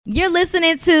You're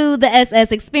listening to the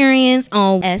SS Experience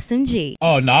on SMG.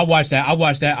 Oh no, I watched that. I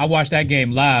watched that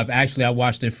game live. Actually, I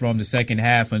watched it from the second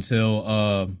half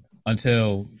until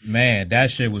man,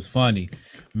 that shit was funny.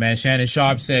 Man, Shannon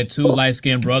Sharp said two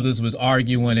light-skinned brothers was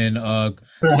arguing, and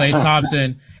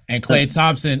Klay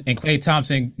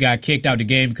Thompson got kicked out the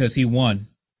game because he won.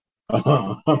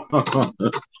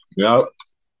 Yep.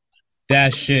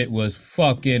 That shit was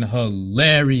fucking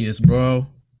hilarious, bro.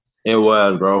 It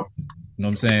was, bro. You know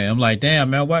what I'm saying? I'm like, damn,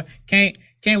 man, why can't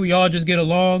we all just get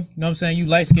along? You know what I'm saying? You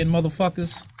light-skinned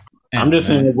motherfuckers. Damn, I'm just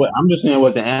saying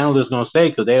what the analysts gonna say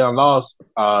because they done lost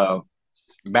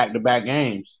back-to-back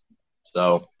games.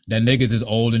 So that niggas is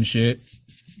old and shit.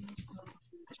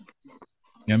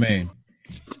 You know what I mean?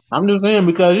 I'm just saying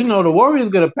because the Warriors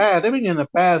get a pass. They've been getting a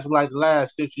pass for like the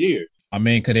last 6 years. I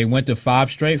mean, because they went to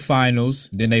 5 straight finals,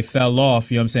 then they fell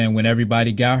off, you know what I'm saying, when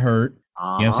everybody got hurt. You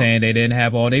know what I'm saying? They didn't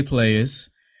have all their players.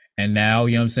 And now,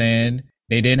 you know what I'm saying,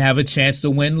 they didn't have a chance to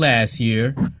win last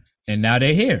year. And now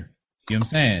they're here. You know what I'm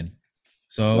saying?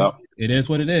 So It is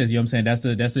what it is. You know what I'm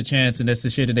saying? That's the chance and that's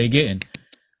the shit that they getting.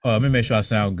 Let me make sure I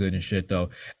sound good and shit though.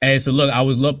 Hey, so look, I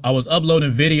was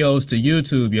uploading videos to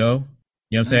YouTube, yo. You know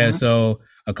what I'm saying? So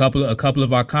a couple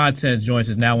of our content joints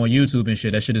is now on YouTube and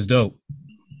shit. That shit is dope.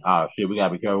 Oh shit, we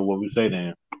gotta be careful what we say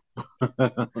then.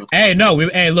 Hey,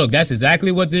 look, that's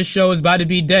exactly what this show is about to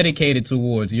be dedicated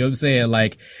towards. You know what I'm saying?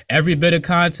 Like every bit of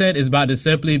content is about to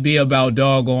simply be about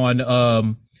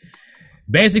doggone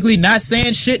basically not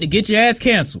saying shit to get your ass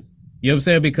canceled. You know what I'm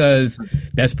saying? Because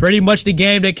that's pretty much the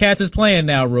game that Cats is playing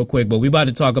now real quick. But we about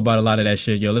to talk about a lot of that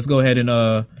shit, yo. Let's go ahead and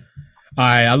all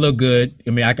right, I look good.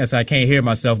 I mean, I guess I can't hear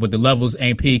myself, but the levels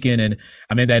ain't peaking and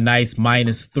I'm in that nice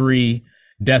 -3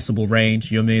 decibel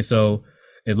range. You know what I mean? So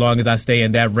as long as I stay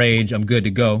in that range, I'm good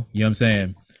to go. You know what I'm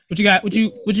saying? What you got? What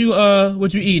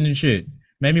you eating and shit?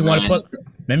 Made me want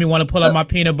to pull out my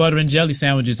peanut butter and jelly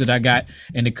sandwiches that I got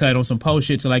in the cut on some post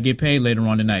shit till I get paid later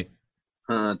on tonight.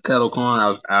 Kettle corn.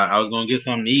 I was gonna get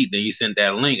something to eat. Then you sent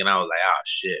that link, and I was like, oh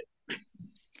shit.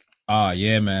 Oh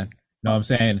yeah, man. Know what I'm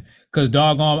saying? Cause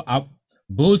doggone,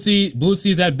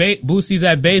 Boosie's at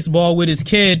baseball with his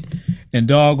kid, and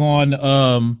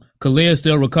doggone, Kalia's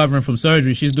still recovering from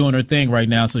surgery. She's doing her thing right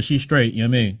now, so she's straight. You know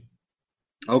what I mean?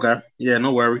 Okay. Yeah,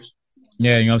 no worries.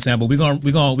 Yeah, you know what I'm saying. But we're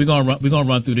gonna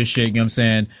run through this shit. You know what I'm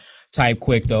saying? Type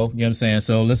quick though. You know what I'm saying.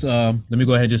 So let me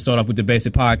go ahead and just start off with the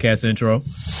basic podcast intro.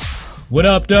 What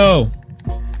up, though?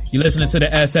 You're listening to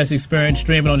the SS Experience,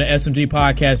 streaming on the SMG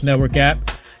Podcast Network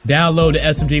app. Download the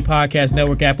SMG Podcast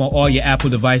Network app on all your Apple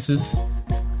devices.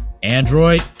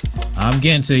 Android, I'm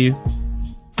getting to you.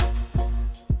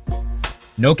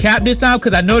 No cap this time,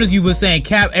 because I noticed you were saying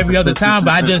cap every other time,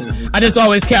 but I just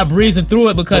always kept breezing through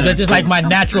it because that's just like my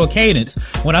natural cadence.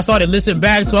 When I started listening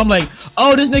back, so I'm like,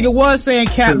 oh, this nigga was saying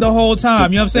cap the whole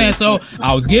time. You know what I'm saying? So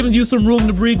I was giving you some room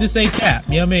to breathe to say cap.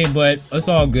 You know what I mean? But it's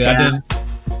all good. I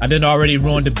didn't already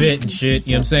ruin the bit and shit.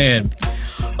 You know what I'm saying?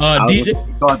 DJ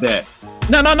thought that.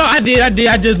 No, I did.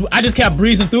 I just kept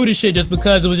breezing through this shit just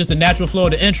because it was just a natural flow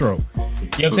of the intro.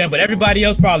 You know what I'm saying? But everybody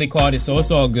else probably caught it, so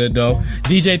it's all good, though.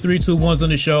 DJ321's on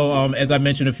the show. As I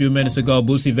mentioned a few minutes ago,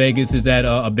 Boosie Vegas is at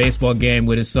a baseball game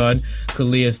with his son.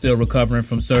 Kalia is still recovering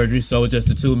from surgery, so it's just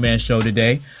a 2-man show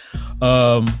today.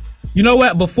 You know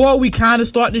what? Before we kind of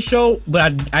start the show,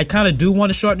 but I kind of do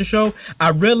want to start the show, I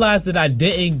realized that I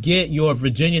didn't get your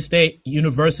Virginia State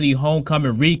University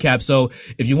homecoming recap. So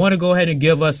if you want to go ahead and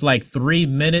give us like 3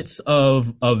 minutes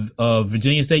of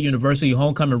Virginia State University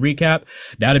homecoming recap,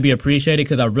 that'd be appreciated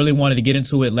because I really wanted to get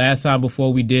into it last time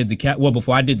before we did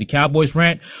before I did the Cowboys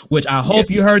rant, which I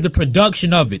hope you heard the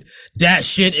production of it. That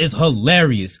shit is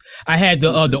hilarious. I had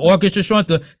the orchestra front,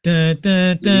 the dun,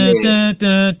 dun, dun, dun,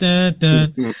 dun, dun,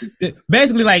 dun.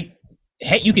 Basically, like,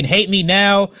 hey, you can hate me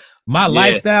now, my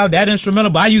lifestyle, that instrumental,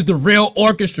 but I used the real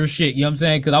orchestra shit, you know what I'm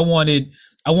saying? Because I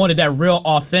wanted that real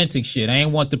authentic shit. I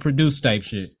ain't want the produced type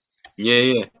shit.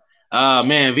 Yeah.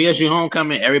 Man, VSU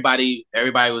homecoming, everybody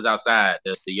was outside.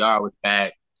 The yard was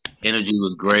packed. Energy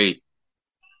was great.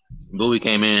 Bowie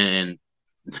came in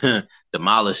and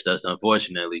demolished us,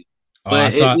 unfortunately. Oh, I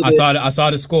saw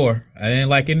the score. I didn't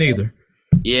like it neither.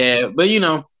 Yeah, but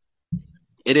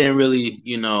it didn't really,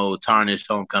 tarnish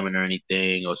homecoming or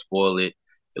anything or spoil it.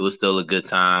 It was still a good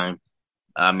time.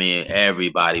 I mean,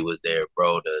 everybody was there,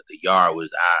 bro. The yard was.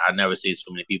 I never seen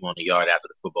so many people on the yard after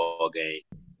the football game.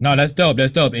 No, that's dope.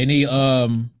 That's dope.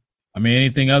 Anything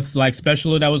else like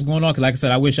special that was going on? Because like I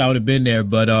said, I wish I would have been there,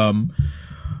 but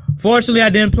fortunately,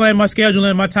 I didn't plan my schedule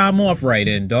and my time off right.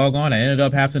 And doggone, I ended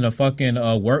up having to fucking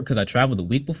work because I traveled the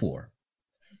week before.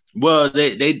 Well,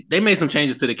 they made some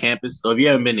changes to the campus. So if you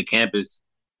haven't been to campus,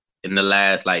 in the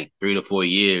last like 3 to 4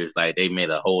 years, like they made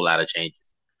a whole lot of changes.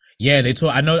 Yeah, they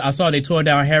tore. I saw they tore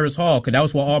down Harris Hall because that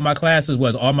was where all my classes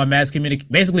was. All my mass communication,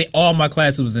 basically all my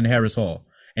classes was in Harris Hall,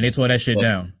 and they tore that shit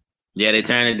down. Yeah, they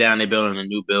turned it down. They building a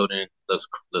new building. Looks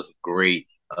great.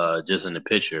 Just in the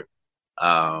picture.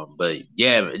 But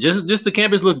yeah, just the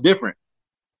campus looks different.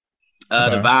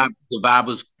 Okay. The vibe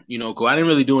was cool. I don't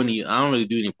really do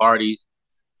any parties.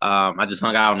 I just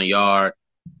hung out in the yard.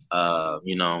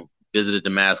 Visited the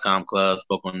Masscom Club,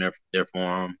 spoke on their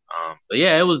forum. But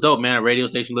yeah, it was dope, man. Radio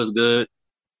station looks good.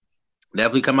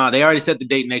 Definitely come out. They already set the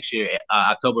date next year,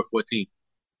 October 14th.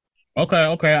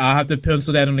 Okay. I'll have to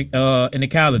pencil that in the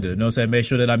calendar. You know what I'm saying? Make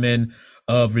sure that I'm in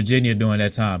Virginia during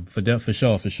that time for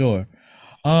sure.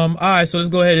 All right, so let's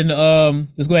go ahead and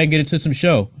get into some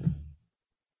show.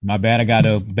 My bad, I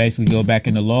gotta basically go back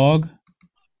in the log,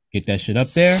 get that shit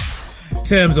up there.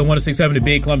 Tim's on 106.7 The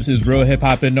Beat, Columbus' real hip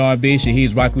hop and R&B.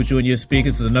 Shahid's rocking with you in your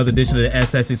speakers. This is another edition of the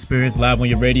SS Experience live on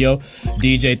your radio.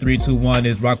 DJ 321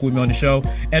 is rocking with me on the show.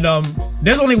 And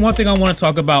there's only one thing I want to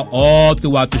talk about all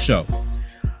throughout the show.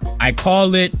 I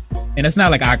call it, and it's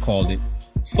not like I called it,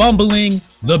 fumbling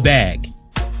the bag.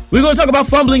 We're gonna talk about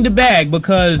fumbling the bag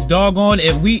because doggone,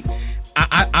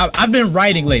 I've been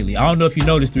writing lately. I don't know if you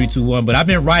noticed 321, but I've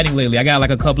been writing lately. I got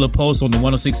like a couple of posts on the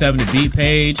 106.7 The Beat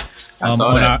page.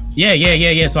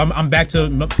 Yeah. So I'm back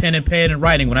to pen and pad and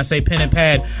writing. When I say pen and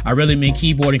pad, I really mean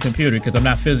keyboard and computer because I'm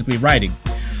not physically writing.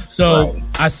 So right.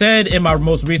 I said in my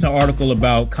most recent article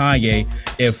about Kanye,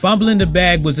 if fumbling the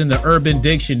bag was in the Urban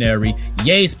Dictionary,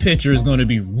 Ye's picture is going to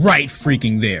be right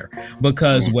freaking there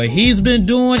because what he's been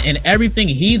doing and everything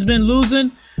he's been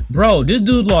losing, bro, this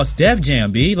dude lost Def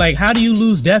Jam, B. Like, how do you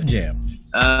lose Def Jam?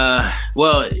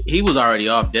 Well, he was already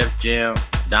off Def Jam.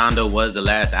 Donda was the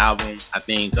last album. I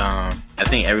think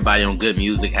everybody on Good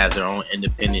Music has their own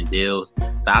independent deals.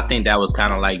 So I think that was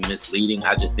kind of like misleading.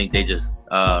 I just think they just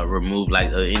removed like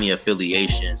any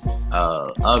affiliation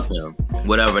of him,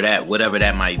 whatever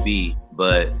that might be.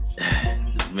 But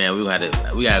man, we gotta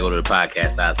go to the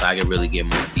podcast side so I can really get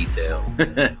more detail.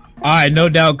 All right, no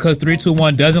doubt, because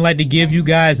 321 doesn't like to give you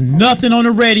guys nothing on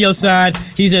the radio side.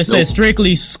 He just said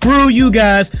strictly, screw you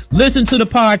guys. Listen to the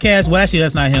podcast. Well, actually,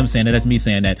 that's not him saying that. That's me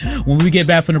saying that. When we get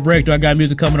back from the break, I got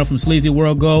music coming up from Sleazy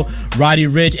World Go, Roddy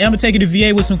Ricch, and I'm going to take you to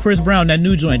VA with some Chris Brown, that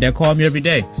new joint that called me every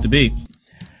day. It's the beat.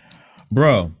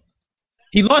 Bro,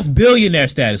 he lost billionaire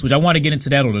status, which I want to get into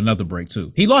that on another break,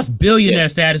 too. He lost billionaire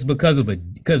status because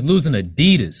losing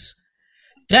Adidas.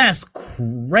 That's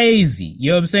crazy.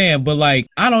 You know what I'm saying? But like,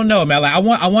 I don't know, man. Like, I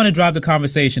want to drive the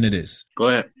conversation to this. Go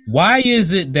ahead. Why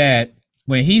is it that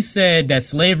when he said that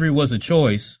slavery was a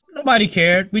choice, nobody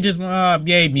cared? We just,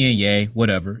 yay, me and yay,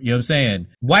 whatever. You know what I'm saying?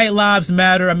 White lives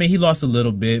matter. I mean, he lost a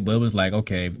little bit, but it was like,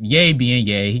 okay, yay, being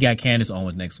yay. He got Candace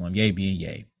Owens next one. Yay, being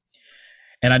yay.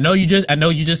 And I know you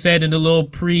just said in the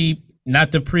little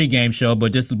not the pre-game show,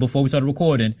 but just before we started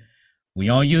recording, we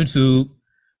on YouTube.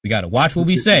 We got to watch what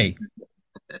we say.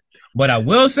 But I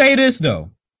will say this,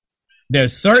 though.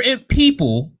 There's certain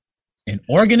people and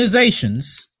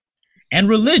organizations and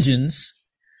religions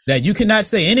that you cannot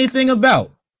say anything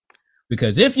about.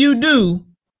 Because if you do,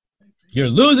 you're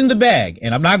losing the bag.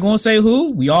 And I'm not going to say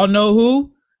who. We all know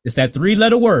who. It's that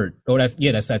 3-letter word. Oh, that's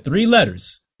that 3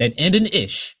 letters that end in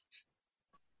ish.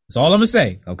 That's all I'm going to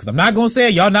say. Because I'm not going to say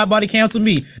it. Y'all not about to cancel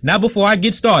me. Not before I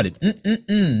get started.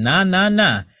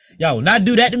 Nah. Y'all will not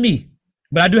do that to me.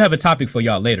 But I do have a topic for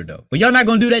y'all later, though. But y'all not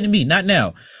going to do that to me. Not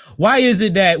now. Why is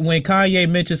it that when Kanye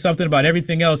mentions something about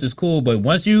everything else is cool, but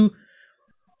once you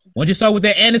start with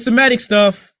that anti-Semitic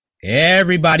stuff,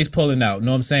 everybody's pulling out. You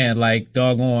know what I'm saying? Like,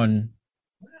 doggone.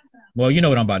 Well, you know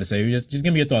what I'm about to say. Just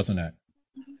give me your thoughts on that.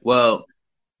 Well,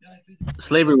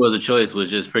 slavery was a choice was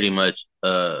just pretty much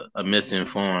a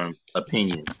misinformed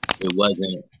opinion. It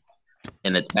wasn't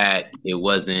an attack. It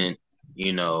wasn't,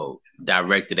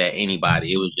 directed at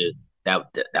anybody. It was just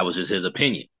that was just his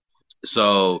opinion.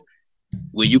 So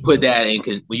when you put that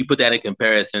in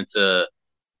comparison to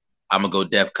I'm gonna go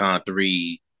DEFCON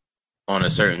 3 on a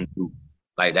certain group,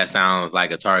 like that sounds like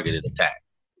a targeted attack.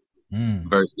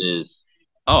 Versus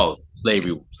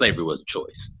slavery was a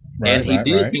choice. Right,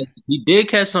 and he did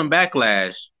catch some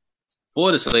backlash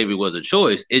for the slavery was a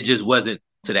choice. It just wasn't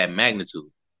to that magnitude.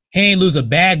 He ain't lose a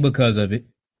bag because of it.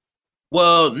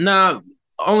 Well, nah,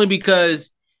 only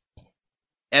because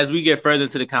as we get further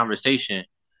into the conversation,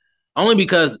 only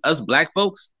because us black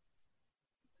folks,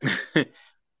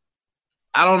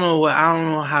 I don't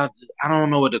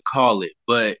know what to call it,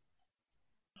 but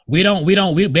we don't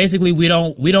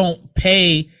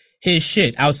pay his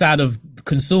shit outside of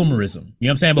consumerism. You know what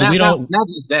I'm saying? But not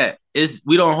just that.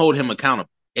 We don't hold him accountable.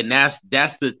 And that's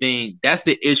the thing. That's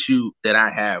the issue that I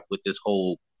have with this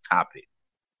whole topic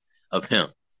of him.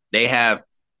 They have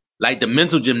like the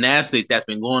mental gymnastics that's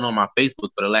been going on my Facebook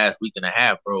for the last week and a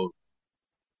half, bro.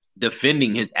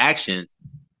 Defending his actions,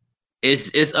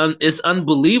 it's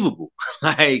unbelievable.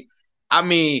 Like, I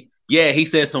mean, yeah, he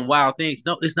said some wild things.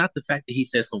 No, it's not the fact that he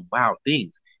said some wild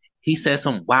things. He said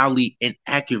some wildly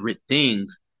inaccurate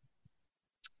things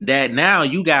that now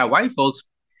you got white folks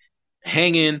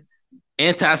hanging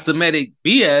anti-Semitic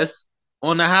BS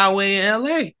on the highway in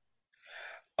LA.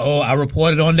 Oh, I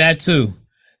reported on that too.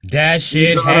 That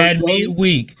shit had me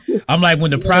weak. I'm like,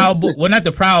 when the well, not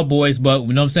the Proud Boys, but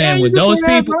you know what I'm saying, Yeah, when those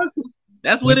people,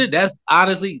 that's what it. That's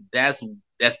honestly, that's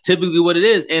typically what it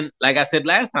is. And like I said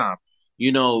last time,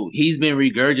 you know, he's been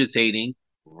regurgitating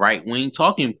right wing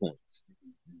talking points.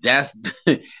 That's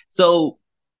so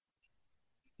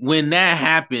when that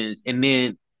happens, and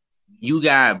then you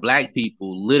got black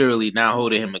people literally not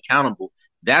holding him accountable.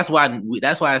 That's why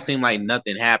it seemed like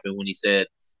nothing happened when he said,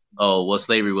 "Oh, well,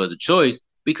 slavery was a choice,"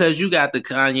 because you got the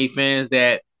Kanye fans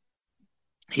that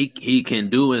he can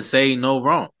do and say no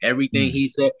wrong. Everything he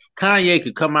said, Kanye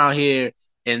could come out here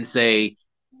and say,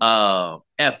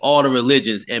 "F all the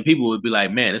religions," and people would be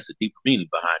like, "Man, there's a deep meaning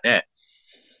behind that."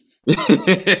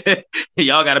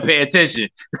 Y'all got to pay attention.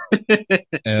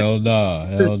 hell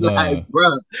no. Like,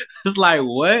 bro, it's like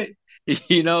what?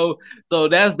 You know, so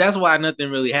that's why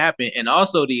nothing really happened. And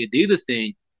also the Adidas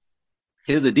thing,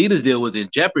 his Adidas deal was in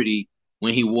jeopardy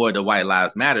when he wore the White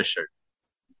Lives Matter shirt.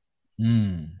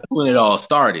 That's when it all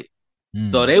started.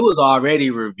 So they was already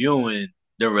reviewing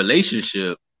the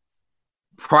relationship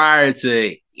prior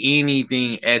to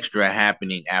anything extra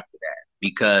happening after that,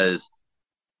 because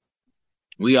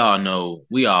we all know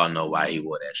why he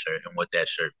wore that shirt and what that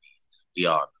shirt means. We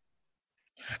all know.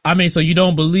 I mean, so you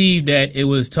don't believe that it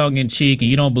was tongue in cheek, and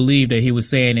you don't believe that he was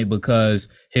saying it because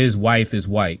his wife is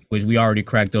white, which we already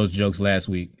cracked those jokes last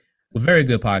week. A very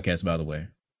good podcast, by the way.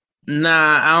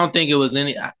 Nah, I don't think it was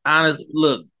any. Honest,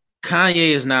 look,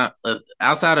 Kanye is not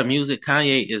outside of music.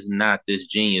 Kanye is not this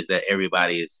genius that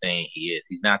everybody is saying he is.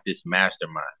 He's not this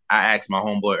mastermind. I asked my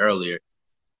homeboy earlier,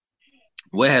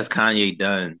 what has Kanye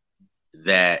done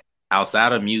that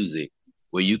outside of music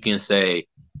where you can say,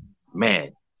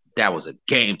 man, that was a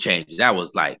game changer. That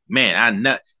was like, man,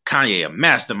 Kanye a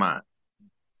mastermind.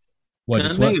 What the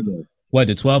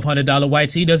 $1,200 white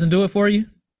tee doesn't do it for you?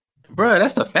 Bro,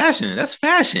 that's the fashion. That's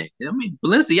fashion. I mean,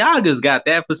 Balenciaga's got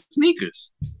that for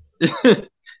sneakers.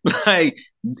 Like,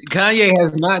 Kanye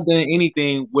has not done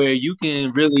anything where you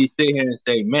can really sit here and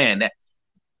say, man,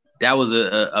 that was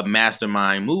a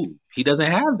mastermind move. He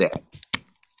doesn't have that.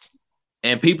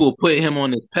 And people put him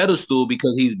on this pedestal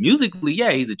because he's musically,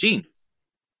 yeah, he's a genius.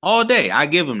 All day, I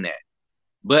give him that.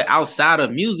 But outside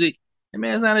of music, the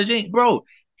man's not a genius. Bro,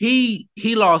 he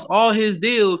lost all his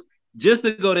deals just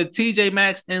to go to TJ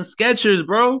Maxx and Skechers,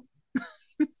 bro.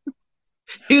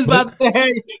 He was about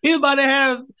to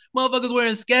have motherfuckers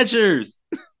wearing Skechers.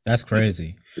 That's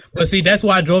crazy. But see, that's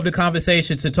why I drove the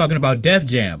conversation to talking about Def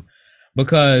Jam,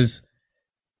 because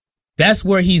that's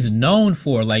where he's known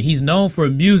for. Like, he's known for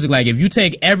music. Like, if you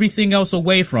take everything else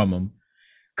away from him,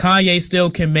 Kanye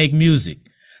still can make music.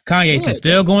 Kanye can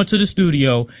still go into the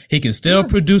studio. He can still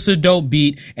produce a dope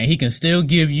beat, and he can still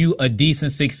give you a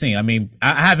decent 16. I mean,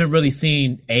 I haven't really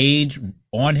seen age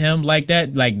on him like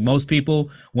that. Like most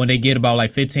people, when they get about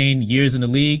like 15 years in the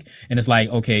league, and it's like,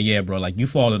 okay, yeah, bro, like you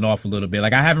falling off a little bit.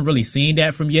 Like I haven't really seen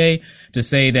that from Ye to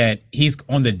say that he's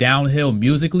on the downhill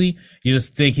musically. You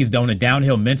just think he's on the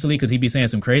downhill mentally because he be saying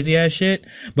some crazy ass shit.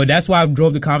 But that's why I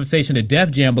drove the conversation to Def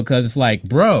Jam, because it's like,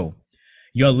 bro,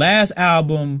 your last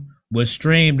album was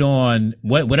streamed on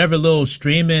whatever little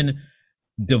streaming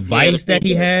device that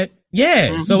he had.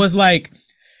 Yeah. So it's like,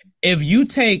 if you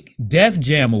take Def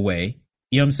Jam away,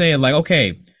 you know what I'm saying? Like,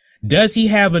 okay, does he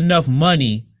have enough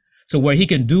money to where he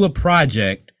can do a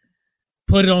project,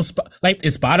 put it on, like,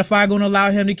 is Spotify going to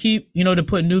allow him to keep, you know, to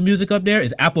put new music up there?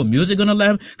 Is Apple Music going to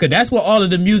allow him? Because that's where all of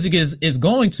the music is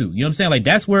going to. You know what I'm saying? Like,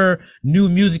 that's where new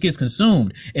music is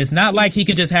consumed. It's not like he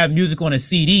can just have music on a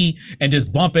CD and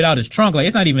just bump it out his trunk. Like,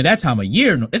 it's not even that time of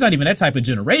year. It's not even that type of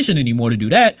generation anymore to do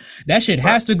that. That shit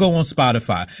has to go on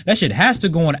Spotify. That shit has to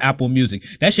go on Apple Music.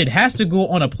 That shit has to go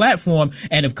on a platform.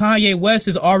 And if Kanye West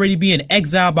is already being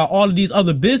exiled by all of these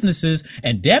other businesses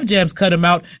and Def Jam's cut him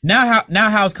out, now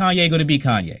how's Kanye going to be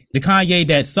Kanye? The Kanye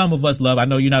that some of us love. I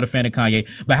know you're not a fan of Kanye,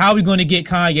 but how are we going to get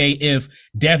Kanye if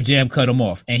Def Jam cut him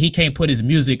off and he can't put his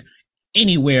music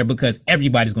anywhere because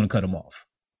everybody's going to cut him off?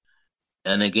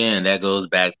 And again, that goes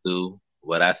back to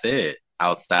what I said.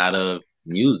 Outside of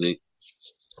music,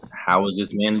 how is this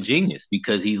man a genius?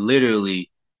 Because he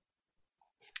literally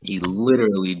He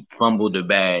literally fumbled the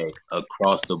bag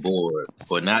across the board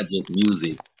for not just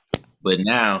music, but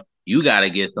now you got to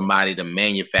get somebody to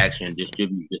manufacture and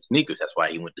distribute your sneakers. That's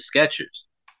why he went to Skechers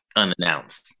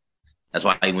unannounced. That's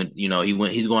why he went.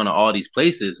 He's going to all these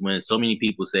places when so many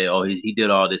people say, "Oh, he did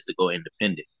all this to go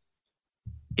independent."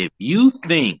 If you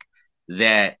think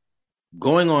that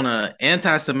going on an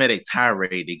anti-Semitic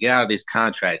tirade to get out of this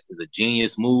contract is a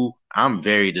genius move, I'm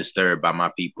very disturbed by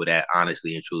my people that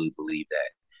honestly and truly believe that.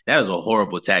 That is a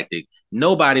horrible tactic.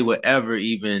 Nobody would ever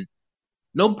even,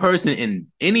 no person in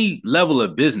any level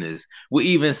of business would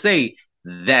even say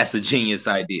that's a genius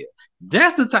idea.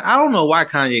 That's the time. I don't know why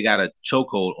Kanye got a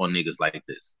chokehold on niggas like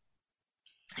this.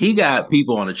 He got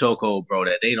people on a chokehold, bro,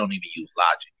 that they don't even use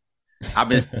logic. I've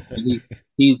been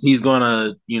he's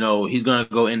gonna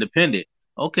go independent.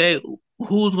 Okay,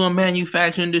 who's gonna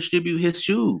manufacture and distribute his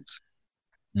shoes?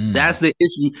 That's the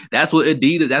issue. That's what the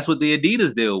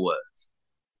Adidas deal was.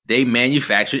 They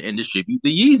manufacture and distribute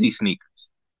the Yeezy sneakers.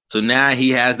 So now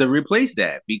he has to replace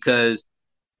that because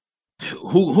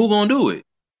who gonna do it?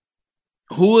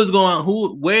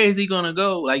 Where is he gonna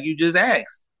go? Like you just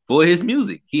asked for his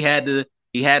music. He had the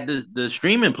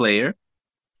streaming player.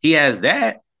 He has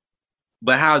that.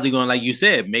 But how is he going, like you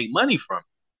said, make money from it?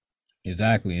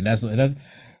 Exactly, and that's when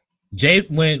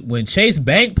Chase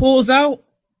Bank pulls out,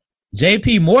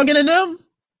 J.P. Morgan and them,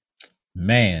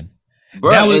 man,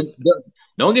 bro.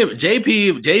 Don't give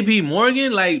J.P.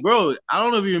 Morgan, like, bro. I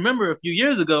don't know if you remember a few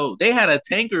years ago, they had a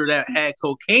tanker that had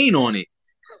cocaine on it.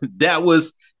 That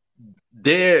was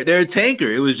their tanker.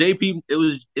 It was J.P.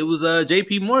 It was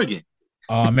J.P. Morgan.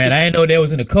 Oh man, I didn't know that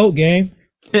was in the coke game.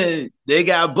 They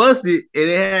got busted and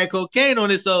it had cocaine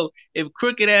on it. So if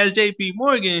crooked ass JP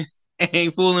Morgan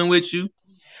ain't fooling with you,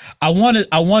 I want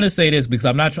to say this because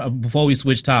I'm not trying. Before we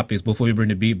switch topics, before we bring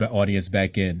the beat audience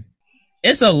back in,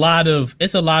 it's a lot of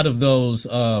those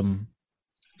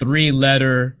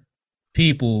 3-letter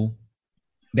people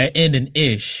that end in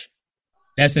ish.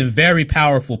 That's in very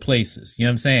powerful places. You know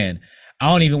what I'm saying? I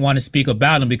don't even want to speak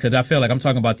about them because I feel like I'm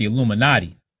talking about the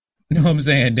Illuminati. You know what I'm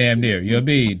saying? Damn near. You know what I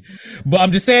mean? But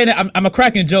I'm just saying that I'm a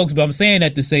cracking jokes, but I'm saying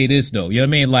that to say this though. You know what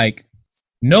I mean? Like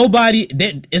nobody,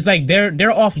 it's like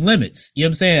they're off limits. You know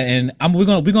what I'm saying? And we're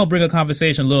gonna bring a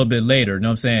conversation a little bit later. You know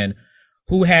what I'm saying?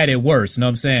 Who had it worse? You know what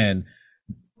I'm saying?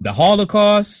 The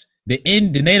Holocaust, the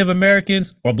Native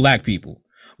Americans, or black people?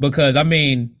 Because I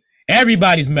mean,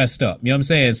 everybody's messed up. You know what I'm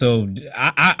saying? So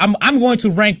I'm going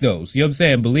to rank those. You know what I'm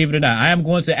saying? Believe it or not, I am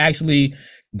going to actually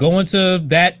go into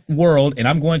that world and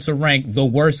I'm going to rank the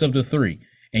worst of the 3.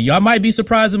 And y'all might be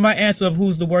surprised in my answer of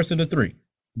who's the worst of the 3.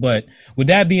 But with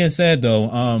that being said though,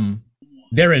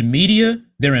 they're in media,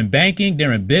 they're in banking,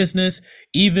 they're in business.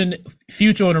 Even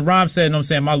Future on the Rhyme said, you know what I'm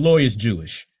saying, my lawyer's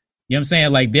Jewish. You know what I'm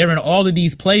saying? Like they're in all of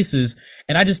these places.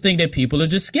 And I just think that people are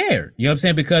just scared. You know what I'm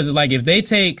saying? Because like if they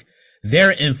take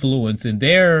their influence and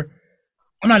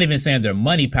I'm not even saying their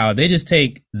money power, they just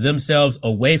take themselves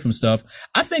away from stuff,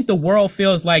 I think the world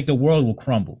feels like the world will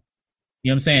crumble. You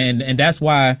know what I'm saying? And that's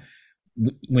why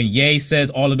when Ye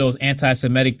says all of those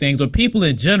anti-Semitic things, or people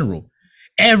in general,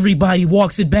 everybody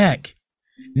walks it back.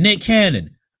 Nick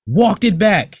Cannon walked it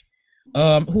back.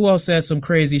 Who else says some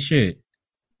crazy shit?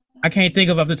 I can't think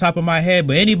of off the top of my head,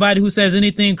 but anybody who says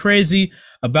anything crazy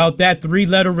about that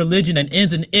 3-letter religion and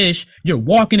ends in ish, you're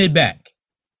walking it back.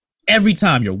 Every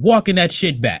time you're walking that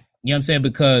shit back. You know what I'm saying?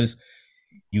 Because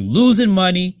you losing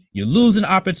money, you're losing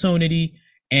opportunity.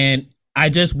 And I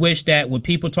just wish that when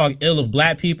people talk ill of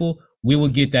black people, we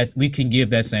can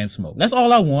give that same smoke. That's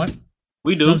all I want.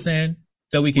 We do. You know what I'm saying?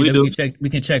 So we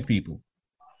can check people.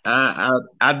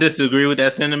 I disagree with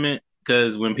that sentiment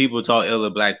because when people talk ill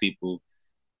of black people,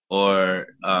 or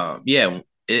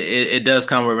it does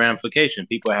come with ramification.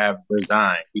 People have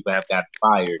resigned, people have got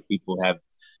fired, people have,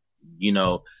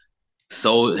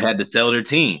 had to sell their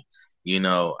teams.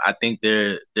 I think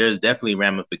there's definitely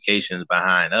ramifications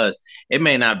behind us. It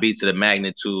may not be to the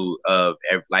magnitude of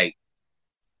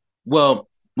what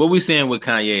we're seeing with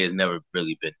Kanye has never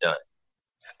really been done.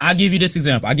 I'll give you this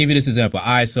example. All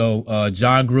right, so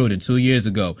John Gruden 2 years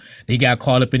ago, he got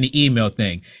caught up in the email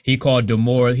thing. He called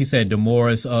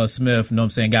DeMaurice Smith, you know what I'm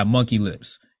saying, got monkey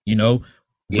lips,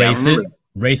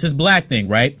 racist black thing,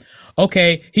 right?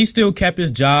 Okay, he still kept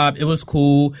his job. It was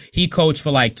cool. He coached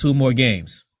for like 2 more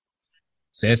games.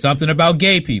 Said something about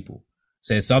gay people.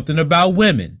 Said something about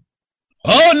women.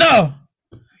 Oh no,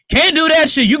 can't do that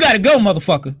shit. You got to go,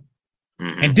 motherfucker.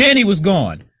 Mm-hmm. And then he was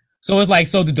gone. So it's like,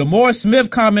 so the DeMaurice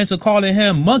Smith comments are calling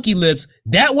him monkey lips.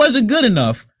 That wasn't good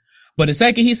enough. But the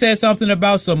second he said something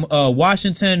about some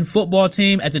Washington football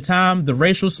team at the time, the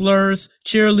racial slurs,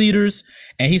 cheerleaders,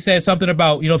 and he said something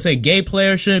about, say gay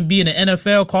players shouldn't be in the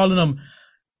NFL, calling them,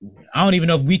 I don't even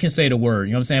know if we can say the word,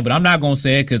 you know what I'm saying? But I'm not going to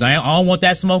say it because I don't want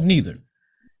that smoke neither. You know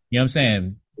what I'm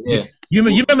saying? Yeah. You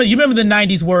remember the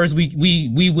 90s words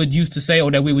we would used to say,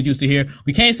 or that we would used to hear?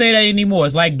 We can't say that anymore.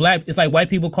 It's like white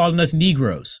people calling us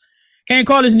Negroes. Can't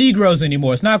call us Negroes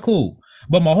anymore. It's not cool.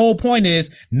 But my whole point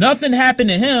is nothing happened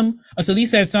to him until he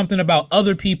said something about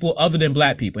other people other than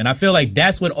black people. And I feel like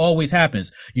that's what always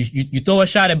happens. You throw a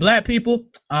shot at black people.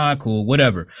 Cool.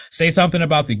 Whatever. Say something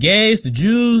about the gays, the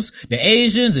Jews, the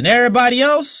Asians, and everybody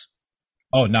else.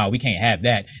 Oh, no, we can't have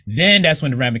that. Then that's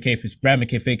when the ramifications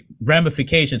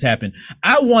happen.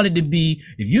 I want it to be,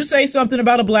 if you say something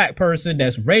about a black person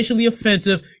that's racially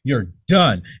offensive, you're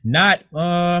done. Not,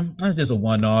 that's just a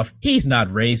one-off. He's not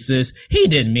racist. He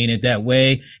didn't mean it that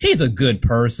way. He's a good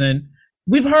person.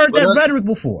 We've heard that rhetoric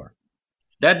before.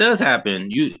 That does happen.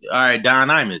 All right, Don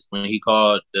Imus, when he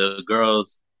called the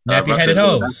girls nappy-headed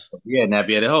hoes. Yeah,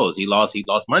 nappy-headed hoes. He lost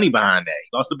money behind that. He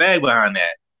lost the bag behind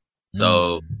that.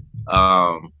 So,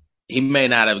 he may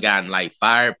not have gotten like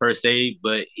fired per se,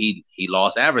 but he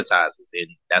lost advertisers, and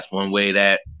that's one way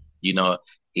that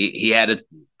they had to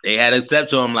step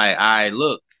to him like, all right,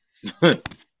 look,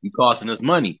 you costing us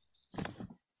money.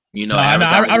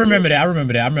 I remember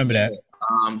that.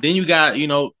 Then you got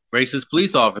racist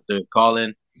police officer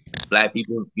calling black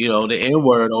people the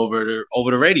N-word over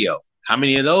the radio. How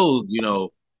many of those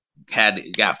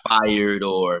got fired?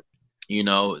 Or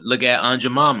look at Aunt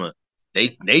Jemima.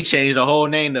 They changed the whole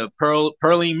name to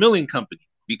Pearline Milling Company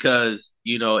because,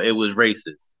 it was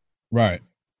racist. Right.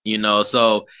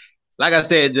 So like I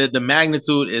said, the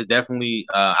magnitude is definitely,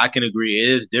 I can agree, it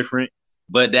is different,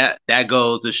 but that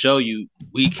goes to show you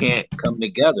we can't come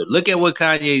together. Look at what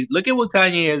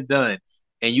Kanye has done.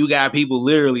 And you got people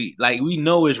literally like, we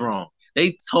know it's wrong.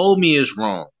 They told me it's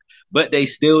wrong, but they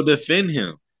still defend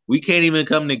him. We can't even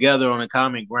come together on a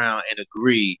common ground and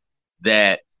agree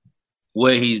that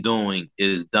what he's doing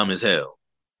is dumb as hell.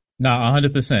 No,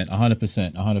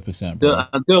 100%. Bro.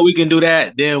 Until we can do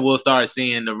that, then we'll start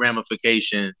seeing the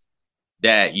ramifications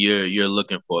that you're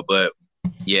looking for. But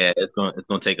yeah, it's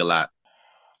gonna take a lot.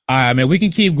 All right, man, we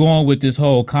can keep going with this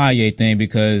whole Kanye thing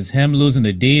because him losing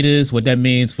Adidas, what that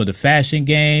means for the fashion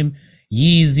game,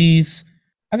 Yeezys.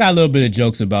 I got a little bit of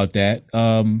jokes about that.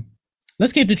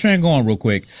 Let's keep the trend going real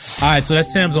quick. All right, so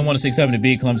that's Tim's on 106.7 The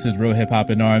Beat, Columbus's real hip hop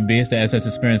and R&B. It's the SS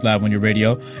Experience live on your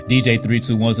radio. DJ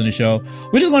 321's on the show.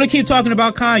 We're just going to keep talking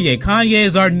about Kanye. Kanye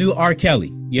is our new R. Kelly.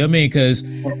 You know what I mean? Because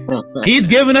he's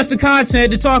giving us the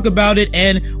content to talk about it,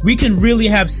 and we can really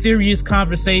have serious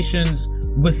conversations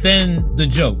within the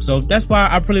joke. So that's why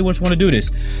I pretty much want to do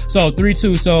this. So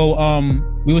 3-2. So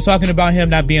we were talking about him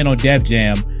not being on Def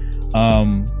Jam.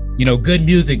 Good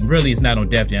music really is not on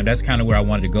Def Jam. That's kind of where I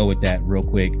wanted to go with that real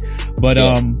quick. But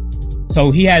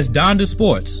so he has Donda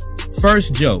Sports.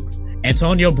 First joke.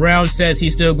 Antonio Brown says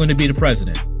he's still going to be the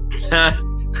president. I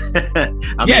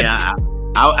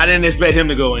didn't expect him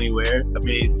to go anywhere. I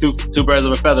mean, two birds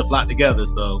of a feather flock together.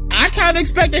 So I kind of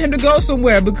expected him to go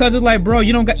somewhere because it's like, bro,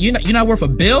 you're not worth a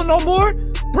bill no more,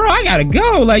 bro. I gotta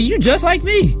go. Like, you just like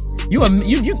me. You gotta,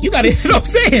 you know what I'm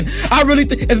saying? I really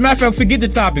as a matter of fact, forget the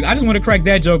topic. I just want to crack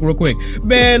that joke real quick.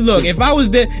 Man, look, if I was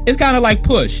there, it's kind of like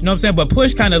Push, you know what I'm saying? But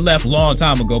Push kind of left a long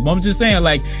time ago. But I'm just saying,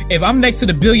 like, if I'm next to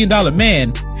the $1 billion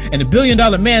man, and the $1 billion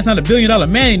man's not a $1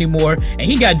 billion man anymore, and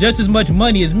he got just as much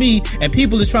money as me, and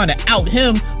people is trying to out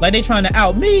him like they trying to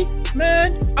out me,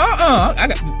 man,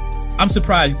 I'm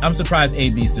surprised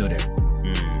AB's still there.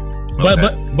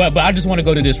 Okay. But I just want to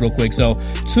go to this real quick. So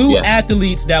two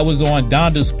athletes that was on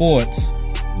Donda Sports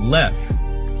left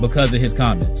because of his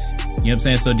comments. You know what I'm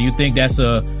saying? So do you think that's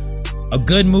a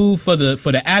good move for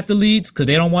the athletes because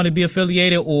they don't want to be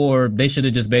affiliated, or they should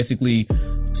have just basically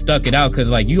stuck it out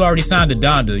because, like, you already signed to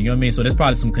Donda, you know what I mean? So there's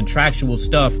probably some contractual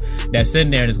stuff that's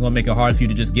in there and it's going to make it hard for you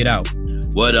to just get out.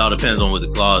 Well, it all depends on what the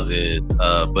clause is.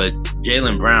 But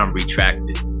Jaylen Brown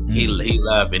retracted. He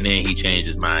left and then he changed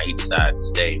his mind. He decided to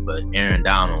stay. But Aaron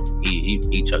Donald,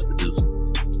 he chucked the deuces.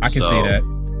 I can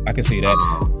see that.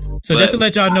 So just to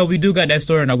let y'all know, we do got that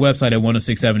story on our website at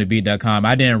 1067thebeat.com.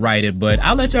 I didn't write it, but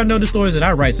I'll let y'all know the stories that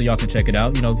I write so y'all can check it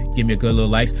out. You know, give me a good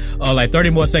little likes. Like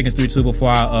 30 more seconds, 3-2, before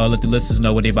I let the listeners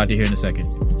know what they about to hear in a second.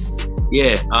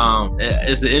 Yeah,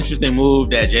 it's an interesting move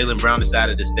that Jaylen Brown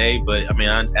decided to stay. But, I mean,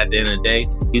 at the end of the day,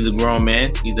 he's a grown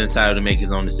man. He's entitled to make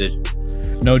his own decision.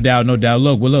 No doubt.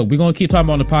 Look, we're going to keep talking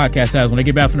about on the podcast as when I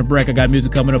get back from the break. I got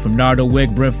music coming up from Nardo Wick,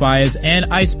 Brent Fires, and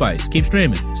Ice Spice. Keep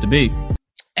streaming. It's The Beat.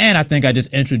 And I think I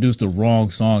just introduced the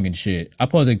wrong song and shit. I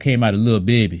supposed it came out of Lil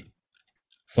Baby.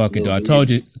 Fuck it, though. I told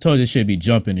you it should be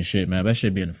jumping and shit, man. That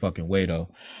should be in the fucking way, though.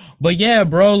 But yeah,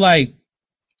 bro, like,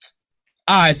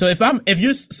 all right. So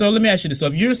so let me ask you this. So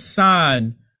if you're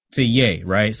signed to Ye,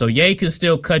 right? So Ye can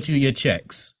still cut you your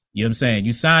checks. You know what I'm saying?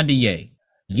 You signed to Ye.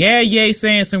 Yeah, Ye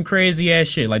saying some crazy ass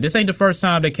shit. Like, this ain't the first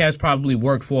time that Cat's probably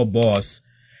worked for a boss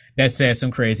that said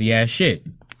some crazy ass shit.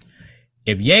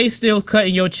 If Ye's still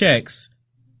cutting your checks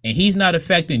and he's not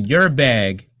affecting your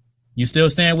bag, you still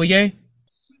stand with Ye?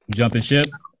 Jumping ship?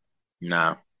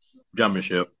 Nah, jumping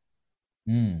ship.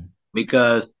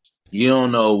 Because you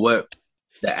don't know what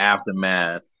the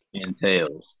aftermath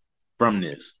entails from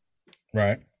this.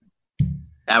 Right.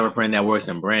 I have a friend that works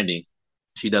in branding.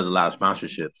 She does a lot of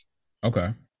sponsorships.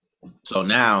 Okay. So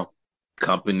now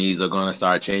companies are going to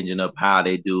start changing up how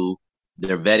they do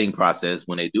their vetting process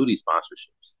when they do these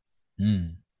sponsorships.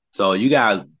 So you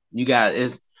got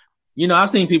it's, I've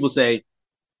seen people say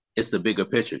it's the bigger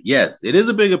picture. Yes, it is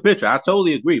a bigger picture. I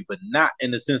totally agree, but not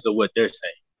in the sense of what they're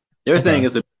saying. They're saying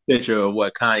it's a picture of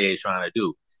what Kanye is trying to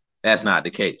do. That's not the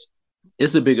case.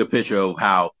 It's a bigger picture of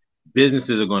how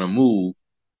businesses are going to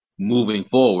moving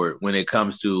forward when it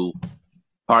comes to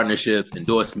partnerships,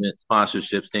 endorsements,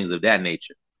 sponsorships, things of that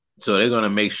nature. So they're going to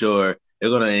make sure they're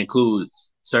going to include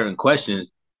certain questions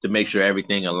to make sure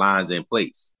everything aligns in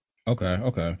place.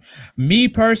 Okay. Me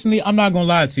personally, I'm not gonna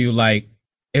lie to you. Like,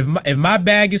 if my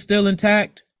bag is still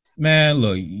intact, man,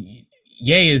 look,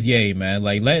 Ye is Ye, man.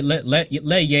 Like, let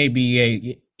Ye be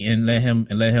Ye and let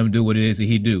him do what it is that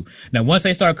he do. Now, once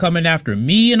they start coming after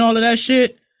me and all of that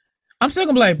shit, I'm still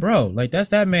gonna be like, bro, like, that's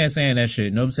that man saying that shit.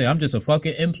 You know what I'm saying? I'm just a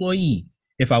fucking employee.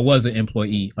 If I was an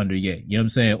employee under Ye, you know what I'm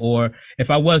saying? Or if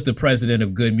I was the president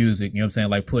of good music, you know what I'm saying?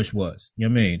 Like Push was, you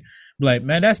know what I mean? Like,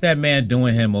 man, that's that man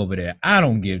doing him over there. I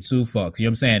don't give two fucks. You know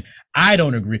what I'm saying? I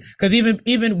don't agree. Cause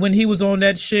even when he was on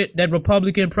that shit, that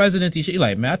Republican presidency shit,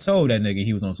 like, man, I told that nigga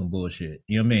he was on some bullshit.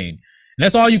 You know what I mean? And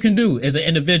that's all you can do as an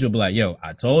individual. Be like, yo,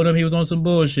 I told him he was on some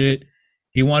bullshit.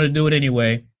 He wanted to do it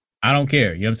anyway. I don't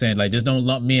care. You know what I'm saying? Like, just don't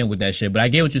lump me in with that shit. But I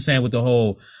get what you're saying with the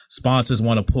whole sponsors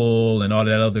want to pull and all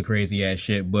that other crazy ass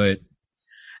shit. But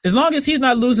as long as he's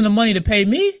not losing the money to pay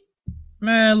me,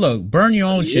 man, look, burn your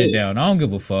own shit down. I don't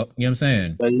give a fuck. You know what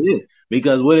I'm saying?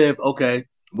 Because what if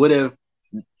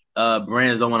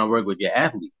brands don't want to work with your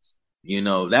athletes?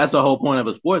 That's the whole point of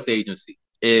a sports agency,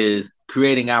 is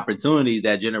creating opportunities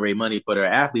that generate money for their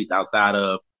athletes outside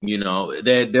of,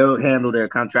 they'll handle their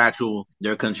contractual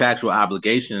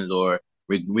obligations or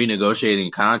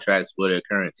renegotiating contracts for their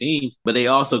current teams, but they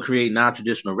also create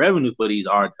non-traditional revenue for these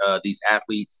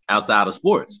athletes outside of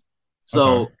sports.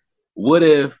 So what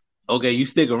if, you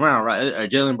stick around, right? Or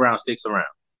Jaylen Brown sticks around.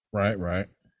 Right.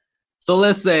 So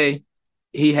let's say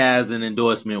he has an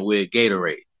endorsement with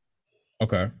Gatorade.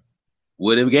 Okay.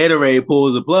 What if Gatorade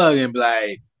pulls the plug and be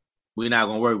like, we're not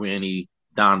going to work with any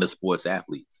Donda Sports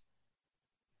athletes?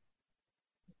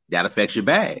 That affects your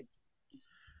bag.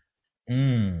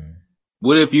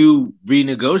 What if you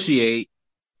renegotiate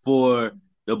for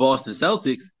the Boston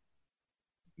Celtics?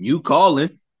 You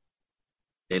calling,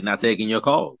 they're not taking your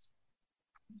calls.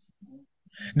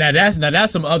 Now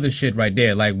that's some other shit right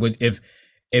there. Like, if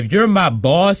you're my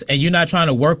boss and you're not trying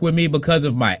to work with me because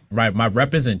of my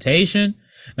representation,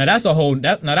 that's a whole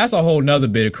nother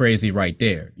bit of crazy right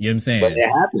there. You know what I'm saying? But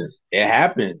it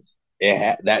happens.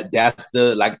 That's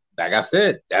the like I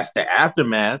said, that's the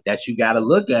aftermath that you got to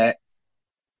look at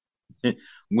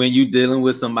when you're dealing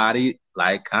with somebody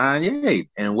like Kanye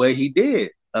and what he did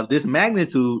of this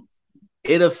magnitude.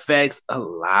 It affects a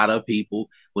lot of people.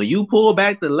 When you pull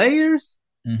back the layers,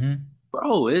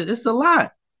 bro, it's a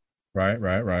lot. Right.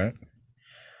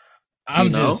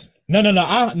 No.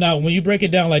 When you break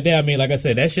it down like that, I mean, like I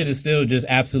said, that shit is still just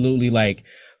absolutely like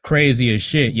crazy as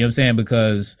shit. You know what I'm saying?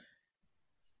 Because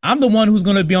I'm the one who's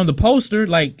going to be on the poster,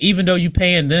 like, even though you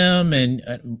paying them, and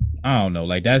I don't know,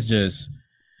 like, that's just,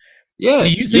 yeah. So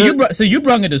you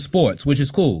brung it to sports, which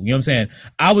is cool. You know what I'm saying?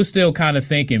 I was still kind of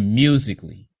thinking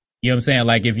musically, you know what I'm saying?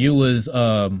 Like, if you was,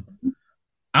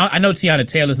 I know Tiana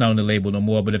Taylor's not on the label no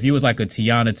more, but if you was like a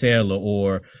Tiana Taylor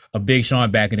or a Big Sean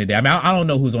back in the day, I mean, I don't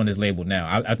know who's on this label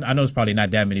now. I know it's probably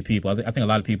not that many people. I think a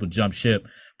lot of people jumped ship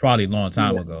probably a long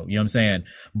time ago. You know what I'm saying?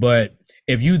 But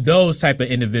if you those type of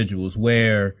individuals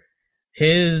where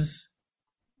his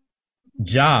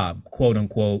job, quote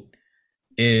unquote,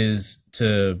 is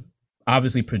to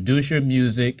obviously produce your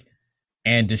music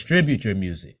and distribute your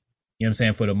music, you know what I'm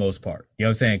saying, for the most part. You know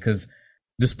what I'm saying? Because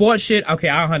the sports shit, okay,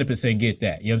 I 100% get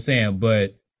that. You know what I'm saying?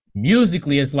 But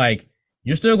musically, it's like,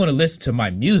 you're still going to listen to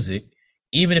my music,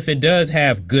 even if it does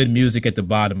have good music at the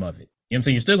bottom of it. You know what I'm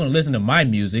saying? You're still going to listen to my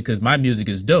music because my music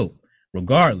is dope,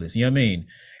 regardless. You know what I mean?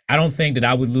 I don't think that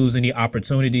I would lose any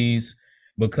opportunities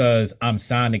because I'm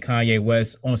signed to Kanye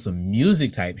West on some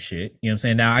music type shit. You know what I'm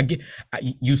saying? Now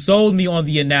you sold me on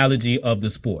the analogy of the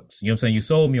sports. You know what I'm saying? You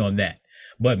sold me on that.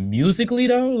 But musically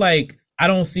though, like I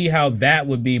don't see how that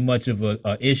would be much of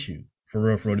a issue for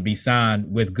real to be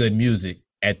signed with good music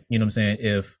at, you know what I'm saying?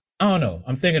 If I don't know,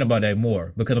 I'm thinking about that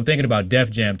more because I'm thinking about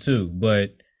Def Jam too,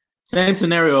 but same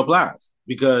scenario applies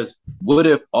because what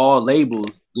if all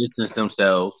labels distance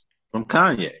themselves from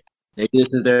Kanye? They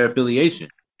distance their affiliation.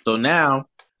 So now,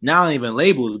 not even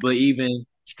labels, but even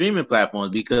streaming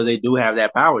platforms, because they do have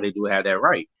that power, they do have that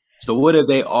right. So what if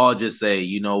they all just say,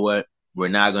 you know what, we're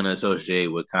not going to associate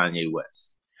with Kanye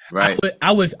West, right?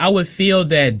 I would feel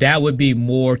that would be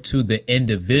more to the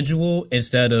individual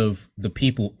instead of the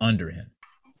people under him.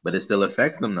 But it still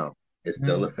affects them, though. It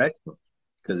still affects them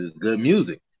because it's good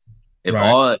music. If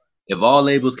all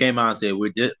labels came out and said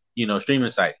we're streaming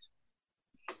sites,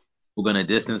 we're going to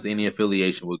distance any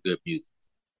affiliation with good music.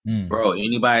 Bro,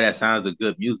 anybody that sounds to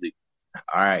good music,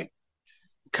 all right,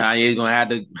 Kanye's gonna have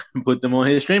to put them on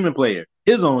his streaming player,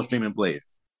 his own streaming player.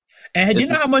 And you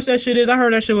know how much that shit is? I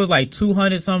heard that shit was like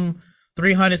 $200 some,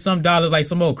 $300 some dollars, like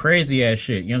some old crazy ass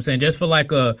shit. You know what I'm saying? Just for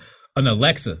like an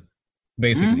Alexa,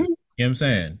 basically. You know what I'm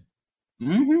saying?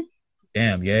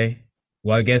 Damn, yay.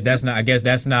 Well, I guess that's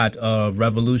not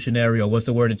revolutionary, or what's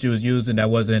the word that you was using?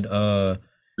 That wasn't that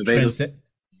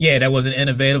wasn't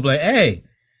innovative. Like, hey,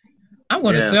 I'm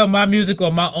gonna sell my music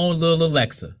on my own little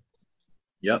Alexa.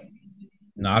 Yep.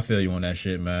 No, I feel you on that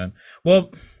shit, man.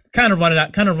 Well, kind of running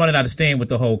out of steam with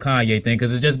the whole Kanye thing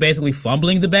because it's just basically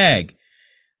fumbling the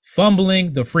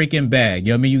freaking bag.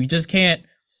 You know what I mean? You just can't,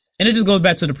 and it just goes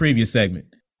back to the previous segment.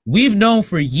 We've known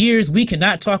for years we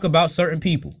cannot talk about certain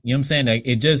people. You know what I'm saying? Like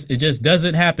it just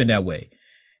doesn't happen that way.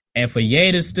 And for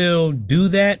Ye to still do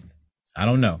that, I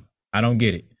don't know. I don't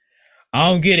get it. I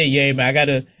don't get it, Ye,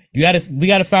 man. We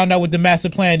gotta find out what the master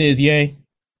plan is, Ye.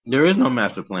 There is no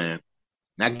master plan.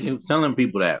 I keep telling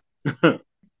people that.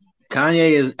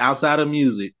 Kanye is outside of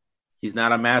music. He's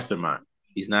not a mastermind.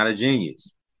 He's not a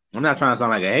genius. I'm not trying to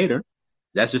sound like a hater.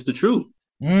 That's just the truth.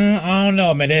 I don't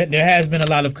know, man. There has been a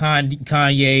lot of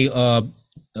Kanye,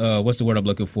 what's the word I'm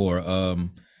looking for?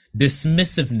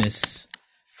 Dismissiveness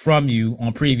from you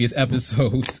on previous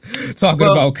episodes talking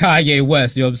about Kanye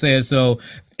West. You know what I'm saying? So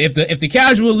if the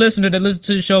casual listener that listens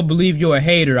to the show believe you're a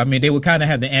hater, I mean, they would kind of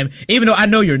have even though I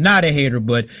know you're not a hater,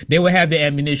 but they would have the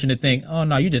ammunition to think, oh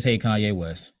no, you just hate Kanye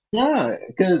West. Yeah,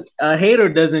 because a hater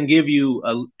doesn't give you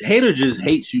a hater just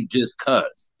hates you just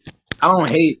cause. I don't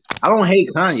hate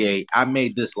Kanye. I may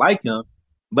dislike him,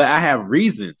 but I have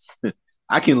reasons.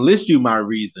 I can list you my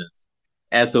reasons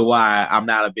as to why I'm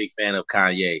not a big fan of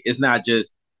Kanye. It's not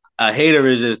just a hater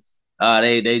is just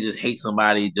they just hate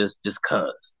somebody just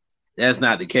cause. That's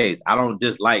not the case. I don't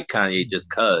dislike Kanye just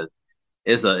cause.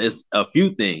 It's a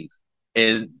few things,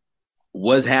 and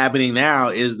what's happening now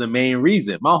is the main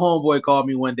reason. My homeboy called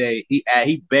me one day.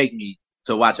 He begged me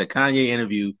to watch a Kanye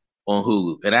interview on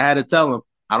Hulu, and I had to tell him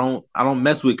I don't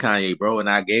mess with Kanye, bro. And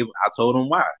I told him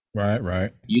why.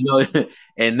 Right. You know,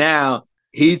 and now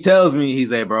he tells me, he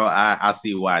said, bro, I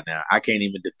see why now. I can't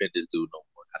even defend this dude no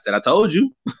more. I said, I told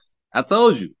you.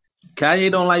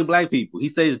 Kanye don't like black people. He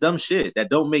says dumb shit that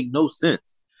don't make no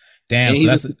sense. Damn,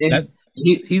 so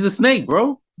he's a snake,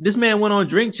 bro. This man went on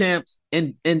Drink Champs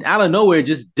and out of nowhere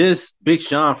just dissed Big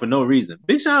Sean for no reason.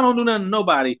 Big Sean don't do nothing to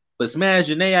nobody but smash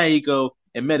Jhené Aiko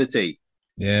and meditate.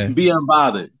 Yeah. And be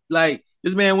unbothered. Like,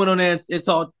 this man went on there and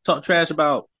talk trash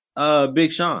about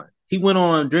Big Sean. He went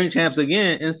on Drink Champs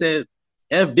again and said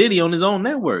F Diddy on his own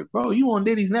network. Bro, you on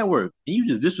Diddy's network and you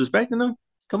just disrespecting him?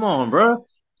 Come on, bro.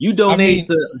 You donate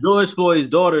to George Floyd's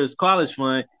daughter's college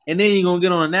fund, and then you're going to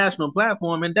get on a national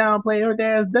platform and downplay her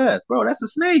dad's death. Bro, that's a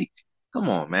snake. Come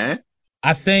on, man.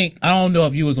 I don't know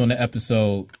if you was on the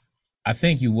episode. I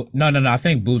think you no. I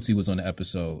think Bootsy was on the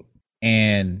episode,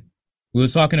 and we were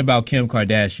talking about Kim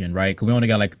Kardashian, right? Because we only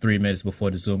got like 3 minutes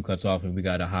before the Zoom cuts off, and we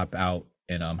got to hop out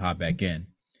and hop back in.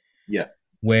 Yeah,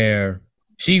 where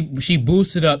she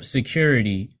boosted up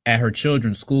security at her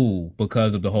children's school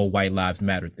because of the whole White Lives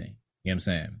Matter thing. You know what I'm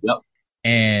saying? Yep.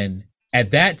 And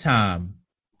at that time,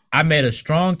 I made a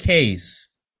strong case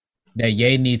that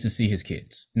Ye needs to see his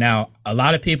kids. Now, a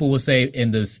lot of people will say in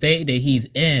the state that he's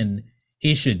in,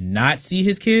 he should not see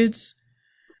his kids.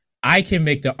 I can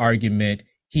make the argument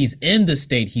he's in the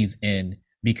state he's in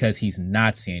because he's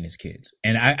not seeing his kids.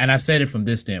 And I said it from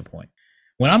this standpoint.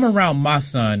 When I'm around my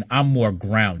son, I'm more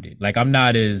grounded. Like, I'm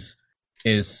not as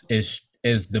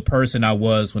the person I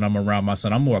was when I'm around my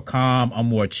son. I'm more calm. I'm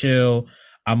more chill.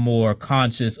 I'm more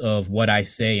conscious of what I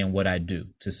say and what I do,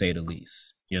 to say the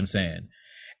least. You know what I'm saying?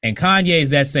 And Kanye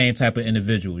is that same type of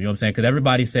individual. You know what I'm saying? Because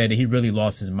everybody said that he really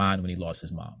lost his mind when he lost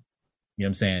his mom. You know what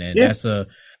I'm saying? And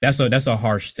that's a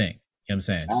harsh thing. You know what I'm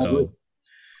saying?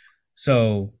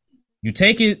 So you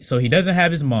take it. So he doesn't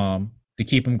have his mom to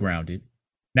keep him grounded.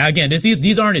 Now, again,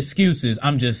 these aren't excuses.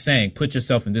 I'm just saying, put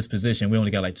yourself in this position. We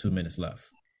only got like 2 minutes left.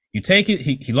 You take it.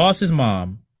 He lost his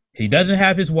mom. He doesn't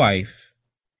have his wife.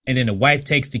 And then the wife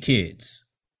takes the kids.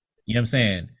 You know what I'm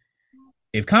saying?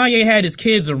 If Kanye had his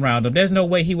kids around him, there's no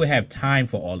way he would have time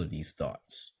for all of these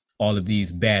thoughts, all of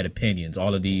these bad opinions,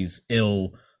 all of these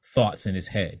ill thoughts in his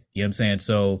head. You know what I'm saying?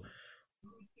 So,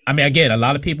 I mean, again, a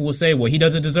lot of people will say, well, he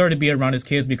doesn't deserve to be around his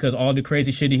kids because all the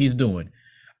crazy shit that he's doing.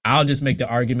 I'll just make the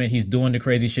argument he's doing the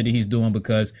crazy shit that he's doing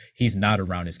because he's not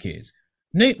around his kids.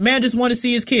 Man just want to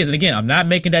see his kids. And again, I'm not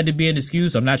making that to be an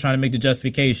excuse. I'm not trying to make the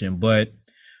justification. But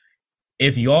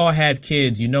if y'all have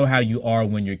kids, you know how you are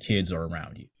when your kids are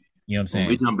around you. You know what I'm saying?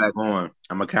 When we come back on,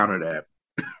 I'm going to counter that.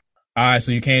 All right,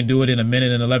 so you can't do it in a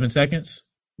minute and 11 seconds?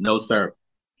 No, sir.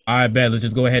 All right, bet. Let's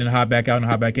just go ahead and hop back out and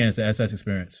hop back in. It's the SS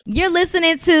Experience. You're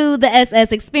listening to the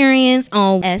SS Experience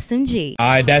on SMG. All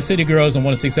right, that's City Girls on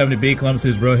 106.7 The Beat.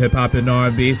 Columbus' real hip hop and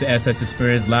R&B. It's the SS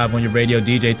Experience live on your radio.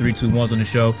 DJ 321's on the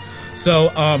show. So,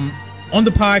 on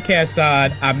the podcast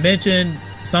side, I mentioned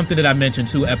something that I mentioned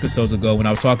 2 episodes ago when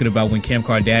I was talking about when Kim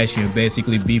Kardashian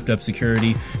basically beefed up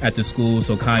security at the school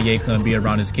so Kanye couldn't be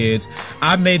around his kids.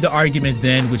 I made the argument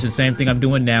then, which is the same thing I'm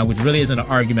doing now, which really isn't an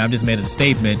argument. I've just made a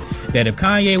statement that if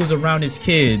Kanye was around his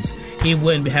kids, he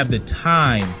wouldn't have the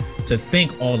time to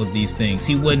think all of these things.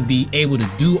 He wouldn't be able to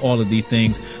do all of these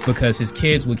things because his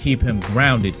kids would keep him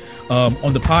grounded.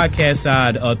 On the podcast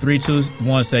side,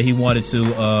 321 said he wanted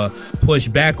to push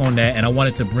back on that, and I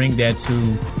wanted to bring that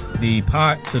to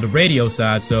the radio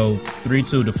side. So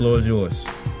 3-2, the floor is yours.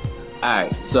 All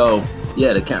right. So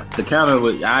yeah, to counter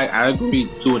with, I agree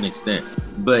to an extent,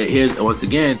 but here's once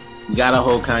again, you gotta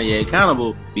hold Kanye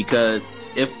accountable because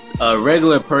if a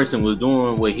regular person was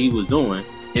doing what he was doing,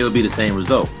 it would be the same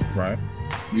result. Right.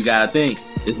 You gotta think.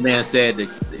 This man said that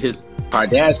his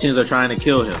Kardashians are trying to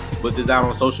kill him. Put this out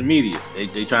on social media.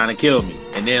 They trying to kill me.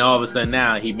 And then all of a sudden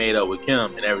now he made up with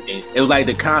Kim and everything. It was like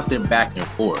the constant back and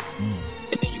forth.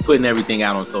 And then you putting everything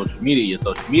out on social media. Your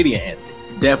social media antics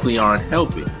definitely aren't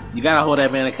helping. You gotta hold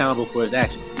that man accountable for his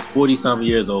actions. He's 40-something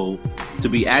years old. To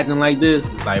be acting like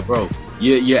this, it's like, bro,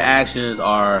 your actions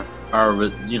are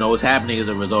what's happening as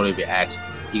a result of your actions.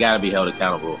 You got to be held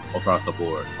accountable across the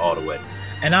board all the way.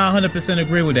 And I 100%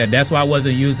 agree with that. That's why I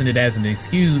wasn't using it as an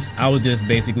excuse. I was just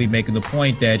basically making the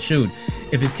point that, shoot,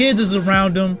 if his kids is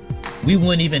around him, we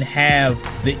wouldn't even have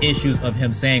the issues of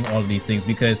him saying all of these things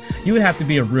because you would have to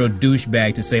be a real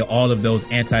douchebag to say all of those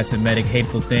anti-Semitic,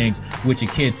 hateful things with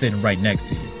your kid sitting right next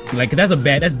to you. Like, that's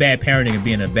bad parenting and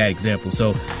being a bad example.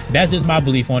 So that's just my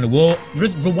belief on it. We'll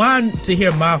rewind to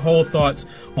hear my whole thoughts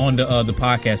on the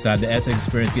podcast side, the SS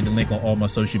Experience. Get the link on all my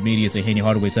social medias at Henny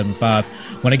Hardaway 75.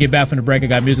 When I get back from the break, I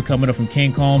got music coming up from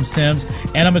King Combs, Tim's,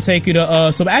 and I'm gonna take you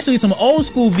to some old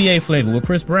school VA flavor with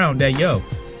Chris Brown. That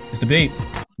it's the beat.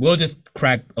 We'll just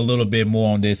crack a little bit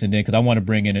more on this, and then because I want to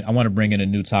bring in a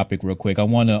new topic real quick. I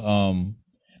want to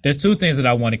There's 2 things that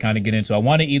I want to kind of get into. I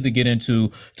want to either get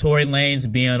into Tory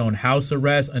Lanez being on house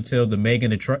arrest until the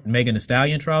Megan Thee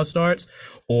Stallion trial starts,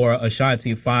 or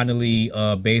Ashanti finally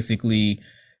basically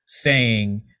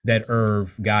saying that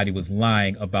Irv Gotti was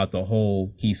lying about the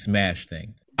whole he smashed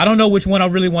thing. I don't know which one I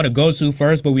really want to go to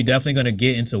first, but we definitely going to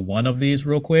get into one of these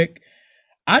real quick.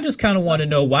 I just kind of want to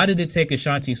know, why did it take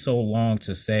Ashanti so long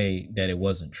to say that it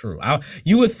wasn't true?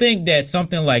 You would think that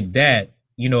something like that,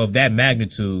 of that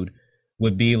magnitude,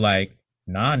 would be like,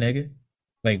 nah, nigga.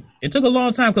 Like, it took a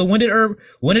long time, because when did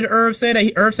Irv say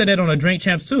that? Irv said that on a Drink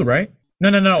Champs too, right?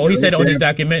 No. Oh, he said it on his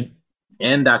document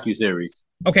and docuseries.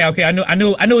 Okay. I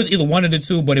knew it's either one of the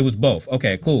two, but it was both.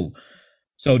 Okay, cool.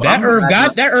 So that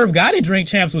Irv Gotti Drink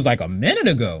Champs was like a minute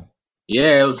ago.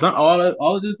 Yeah, it was all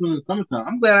of this was in the summertime.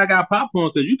 I'm glad I got popcorn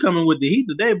because you coming with the heat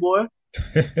today, boy.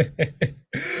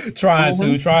 Trying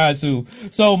to.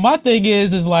 So my thing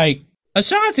is like,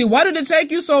 Ashanti, why did it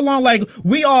take you so long? Like,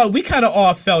 we kind of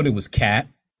all felt it was cap.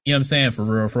 You know what I'm saying? For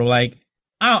real. For like,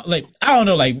 I don't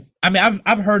know. Like, I mean,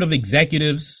 I've heard of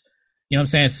executives, you know what I'm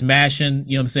saying, smashing,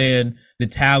 you know what I'm saying, the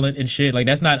talent and shit. Like,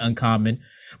 that's not uncommon.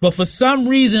 But for some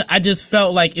reason, I just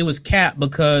felt like it was cap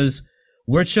because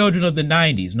we're children of the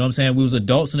 90s. You know what I'm saying? We was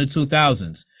adults in the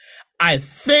 2000s. I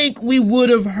think we would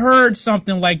have heard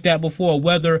something like that before,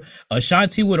 whether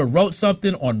Ashanti would have wrote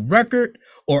something on record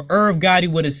or Irv Gotti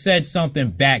would have said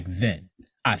something back then.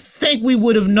 I think we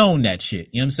would have known that shit.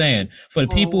 You know what I'm saying? For the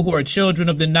people who are children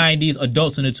of the 90s,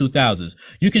 adults in the 2000s.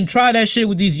 You can try that shit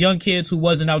with these young kids who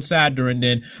wasn't outside during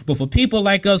then. But for people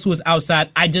like us who was outside,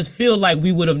 I just feel like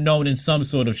we would have known in some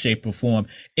sort of shape or form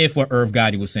if what Irv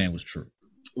Gotti was saying was true.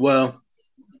 Well,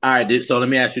 all right. So let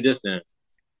me ask you this then.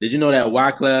 Did you know that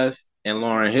Wyclef and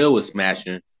Lauryn Hill was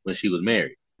smashing when she was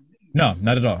married? No,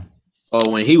 not at all.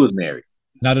 Or when he was married?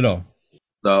 Not at all.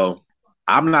 So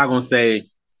I'm not going to say...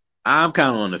 I'm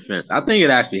kind of on the fence. I think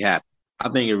it actually happened. I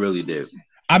think it really did.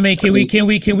 I mean, can we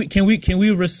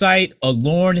recite a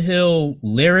Lauryn Hill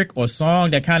lyric or song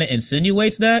that kind of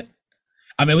insinuates that?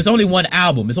 I mean, it was only one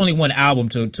album. It's only one album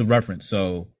to reference,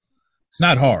 so it's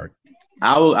not hard.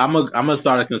 I'm gonna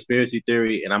start a conspiracy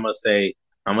theory, and I'm gonna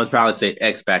probably say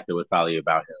X Factor was probably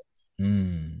about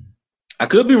him. I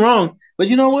could be wrong, but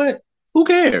you know what? Who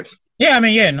cares? Yeah, I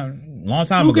mean, no, long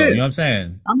time ago. You know what I'm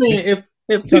saying? I mean, if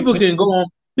people can go on.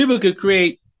 People could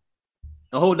create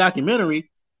a whole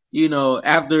documentary, you know,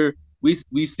 after we've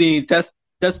seen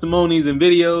testimonies and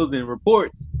videos and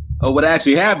reports of what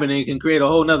actually happened, and can create a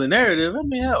whole nother narrative. I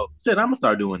mean, hell, shit, I'm gonna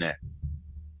start doing that.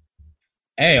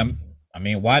 Hey, I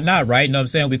mean, why not, right? You know what I'm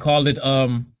saying? We call it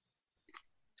hot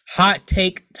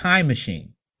take time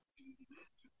machine.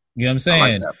 You know what I'm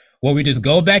saying? Where we just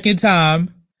go back in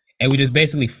time and we just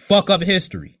basically fuck up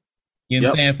history. You know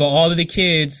what I'm saying? For all of the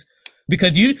kids.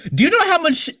 Because do you know how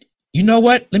much, you know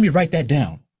what? Let me write that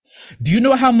down. Do you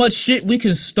know how much shit we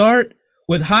can start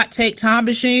with Hot Take Time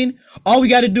Machine? All we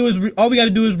got to do is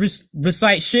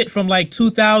recite shit from like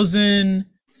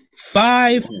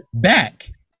 2005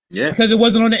 back. Yeah. Because it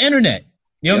wasn't on the internet.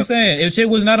 You know what I'm saying? If shit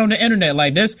was not on the internet,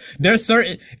 like there's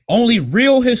certain, only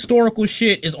real historical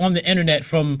shit is on the internet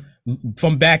from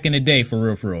back in the day, for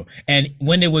real. And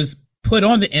when it was put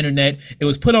on the internet, it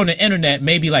was put on the internet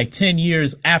maybe like 10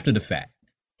 years after the fact,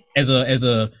 as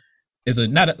a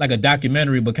not like a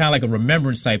documentary, but kind of like a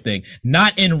remembrance type thing,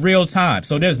 not in real time.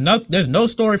 So there's no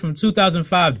story from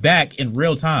 2005 back in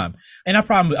real time. And I'm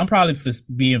probably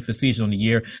being facetious on the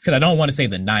year because I don't want to say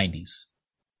the 90s.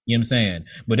 You know what I'm saying?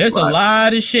 But there's a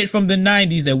lot of shit from the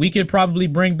 90s that we could probably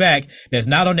bring back that's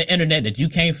not on the internet that you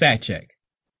can't fact check.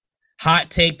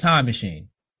 Hot Take Time Machine.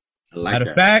 As a matter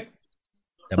of fact,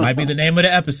 that might be the name of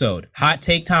the episode. Hot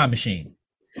Take Time Machine.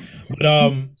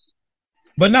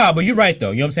 But you're right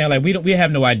though. You know what I'm saying? Like we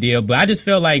have no idea, but I just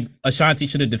feel like Ashanti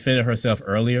should have defended herself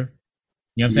earlier.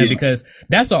 You know what I'm saying? Because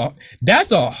that's a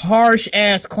harsh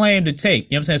ass claim to take. You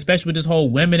know what I'm saying? Especially with this whole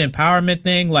women empowerment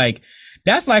thing. Like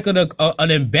that's like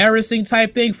an embarrassing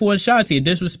type thing for Ashanti. It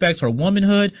disrespects her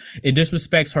womanhood. It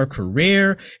disrespects her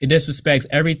career. It disrespects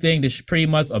everything that she's pretty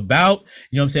much about.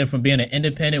 You know what I'm saying? From being an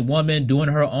independent woman, doing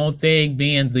her own thing,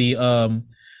 being the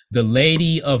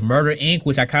lady of Murder Inc.,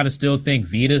 which I kind of still think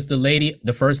Vita's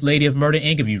the first lady of Murder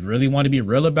Inc. If you really want to be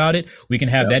real about it, we can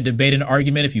have that debate and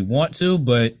argument if you want to,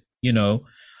 but you know,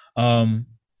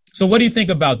 so what do you think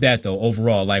about that though,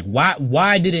 overall? Like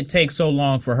why did it take so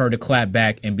long for her to clap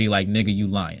back and be like, nigga, you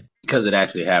lying? Because it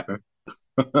actually happened.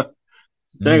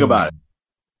 Think about it.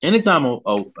 Anytime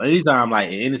like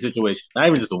in any situation, not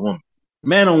even just a woman,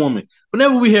 man or woman,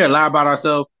 whenever we hear a lie about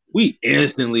ourselves, we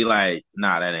instantly like,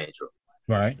 nah, that ain't true.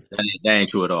 Right. That ain't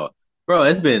true at all. Bro,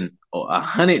 it's been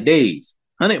 100 days,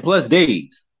 100+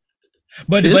 days.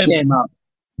 But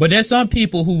there's some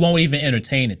people who won't even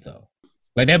entertain it though.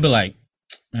 Like they'll be like,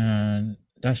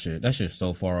 that shit's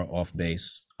so far off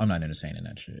base. I'm not entertaining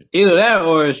that shit. Either that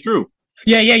or it's true.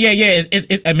 Yeah.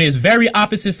 It's very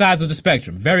opposite sides of the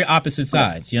spectrum. Very opposite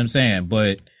sides. You know what I'm saying?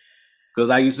 But because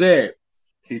like you said,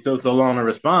 she took so long to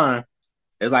respond.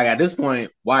 It's like at this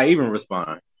point, why even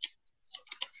respond?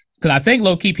 Because I think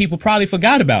low-key people probably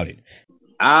forgot about it.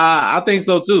 I think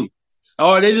so too.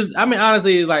 Or they just, I mean,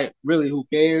 honestly, it's like, really, who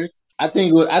cares? I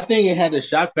think it had the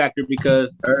shock factor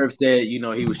because Irv said, you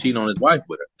know, he was cheating on his wife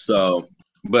with her. So,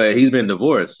 but he's been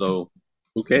divorced, so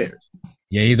who cares?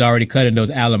 Yeah, he's already cutting those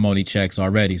alimony checks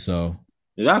already, so.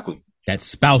 Exactly. That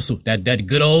spousal, that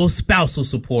good old spousal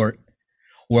support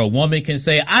where a woman can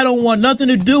say, I don't want nothing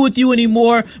to do with you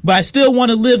anymore, but I still want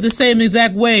to live the same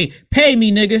exact way. Pay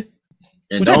me, nigga.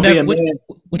 Which I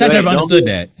never understood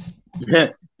that.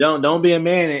 Don't be a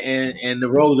man and the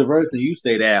roles reverse and you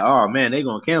say that, oh man, they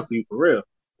gonna cancel you for real.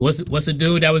 What's the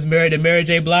dude that was married to Mary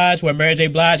J. Blige, where Mary J.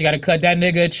 Blige got to cut that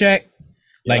nigga a check?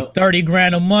 Like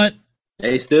 $30,000 a month?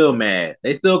 They still mad.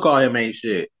 They still call him ain't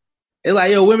shit. It's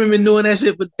like, yo, women been doing that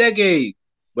shit for decades.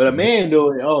 But a man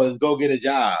doing it, let's go get a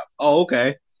job. Oh,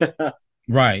 okay.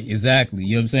 Right, exactly.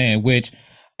 You know what I'm saying? Which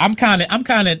I'm kind of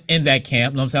in that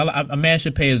camp. You know what I'm saying? A man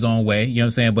should pay his own way. You know what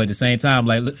I'm saying? But at the same time,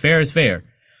 like, fair is fair.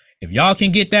 If y'all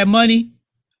can get that money,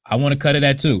 I want to cut it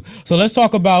at 2. So let's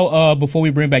talk about before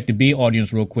we bring back the B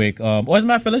audience real quick. Or as a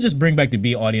matter of fact, let's just bring back the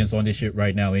B audience on this shit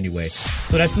right now anyway.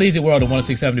 So that's Sleazy World of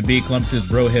 106.7 The Beat, Columbus's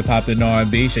real hip hop and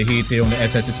R&B. Shahid's here on the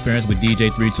SS Experience with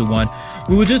DJ 321.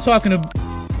 We were just talking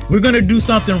we're going to do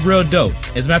something real dope.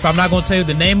 As a matter of fact, I'm not going to tell you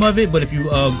the name of it, but if you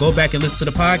go back and listen to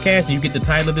the podcast and you get the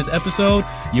title of this episode,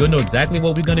 you'll know exactly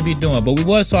what we're going to be doing. But we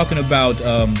was talking about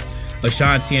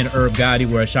Ashanti and Irv Gotti,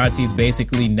 where Ashanti's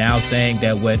basically now saying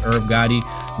that what Irv Gotti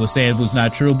was saying was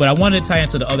not true. But I wanted to tie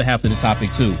into the other half of the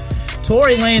topic too.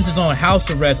 Tory Lanez is on house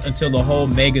arrest until the whole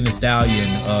Megan Thee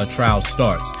Stallion trial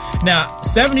starts. Now,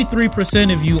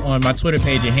 73% of you on my Twitter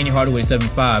page at Haney Hardaway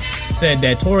 75 said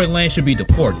that Tory Lanez should be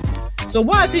deported. So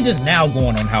why is he just now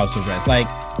going on house arrest? Like,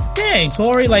 dang,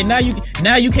 Tory, like now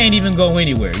you can't even go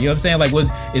anywhere. You know what I'm saying? Like,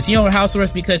 is he on house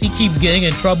arrest because he keeps getting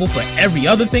in trouble for every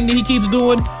other thing that he keeps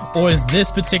doing? Or is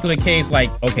this particular case like,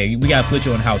 okay, we gotta put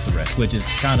you on house arrest, which is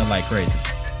kind of like crazy?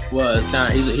 Well, it's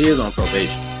not. He is on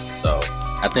probation, so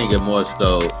I think it more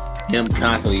so him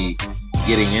constantly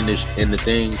getting into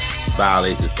things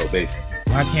violates his probation.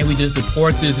 Why can't we just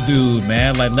deport this dude,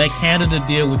 man? Like, let Canada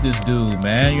deal with this dude,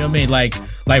 man. You know what I mean?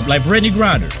 Like Brittany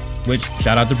Griner, which,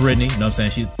 shout out to Brittany. You know what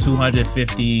I'm saying? She's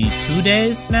 252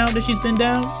 days now that she's been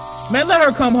down. Man, let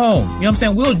her come home. You know what I'm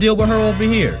saying? We'll deal with her over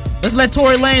here. Let's let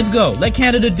Tory Lanez go. Let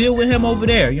Canada deal with him over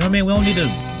there. You know what I mean? We don't need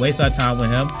to waste our time with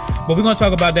him. But we're going to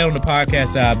talk about that on the podcast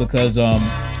side because,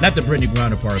 not the Brittany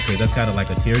Griner part, because that's kind of like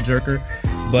a tearjerker.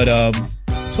 But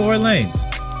Tory Lanez,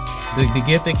 the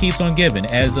gift that keeps on giving,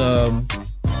 as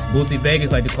Bootsy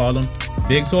Vegas like to call him,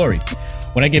 Big Tory.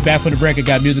 When I get back from the break, I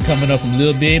got music coming up from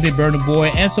Lil Baby, Burna Boy,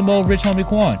 and some old Rich Homie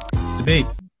Quan. It's the beat.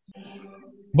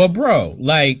 But bro,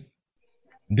 like,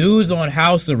 dude's on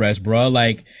house arrest, bro.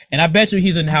 Like, and I bet you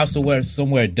he's in house arrest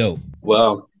somewhere dope.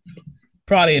 Well,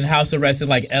 probably in house arrest in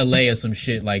like LA or some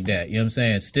shit like that. You know what I'm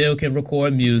saying? Still can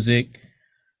record music.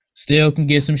 Still can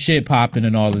get some shit popping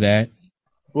and all of that.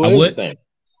 Well,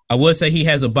 I would say he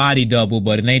has a body double,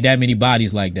 but it ain't that many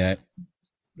bodies like that.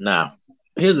 Now,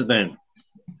 here's the thing.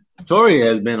 Tory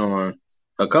has been on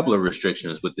a couple of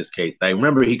restrictions with this case. Like,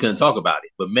 remember, he couldn't talk about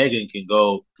it, but Megan can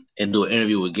go and do an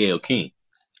interview with Gayle King.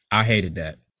 I hated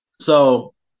that.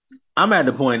 So I'm at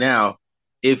the point now,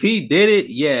 if he did it,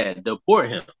 yeah, deport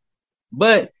him.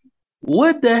 But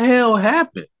what the hell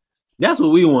happened? That's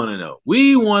what we want to know.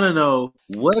 We want to know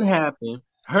what happened.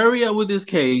 Hurry up with this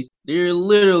case. They're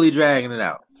literally dragging it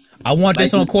out. I want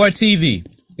this on Court TV.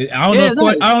 I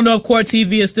don't know if Court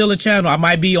TV is still a channel. I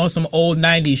might be on some old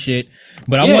 90s shit,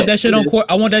 but I want that shit on Court.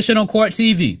 I want that shit on Court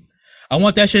TV. I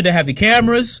want that shit to have the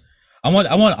cameras. I want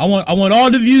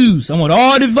all the views. I want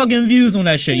all the fucking views on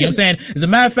that shit. You know what I'm saying? As a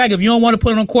matter of fact, if you don't want to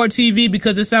put it on Court TV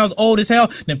because it sounds old as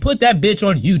hell, then put that bitch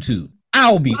on YouTube.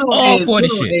 I'll be all for the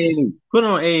shit. Put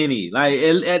on A&E. Like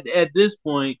at this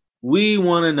point, we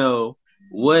want to know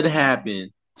what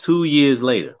happened 2 years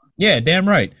later. Yeah, damn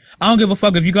right. I don't give a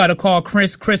fuck if you gotta call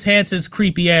Chris Hansen's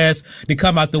creepy ass to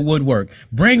come out the woodwork.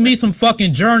 Bring me some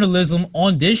fucking journalism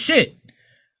on this shit.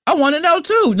 I want to know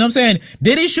too. You know what I'm saying?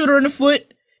 Did he shoot her in the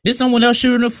foot? Did someone else shoot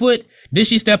her in the foot? Did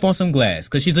she step on some glass?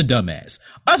 Because she's a dumbass.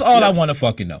 That's all I want to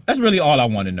fucking know. That's really all I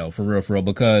want to know, for real,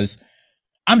 because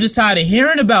I'm just tired of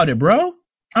hearing about it, bro.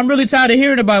 I'm really tired of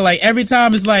hearing about it. Like, every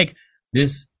time it's like,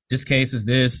 this case is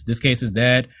this case is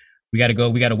that. We got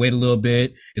to wait a little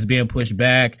bit. It's being pushed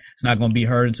back. It's not going to be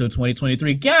heard until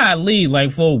 2023. Golly,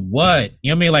 like, for what?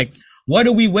 You know what I mean? Like, what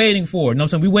are we waiting for? You know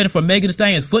what I'm saying? We waiting for Megan Thee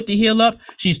Stallion's foot to heal up.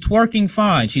 She's twerking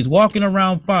fine. She's walking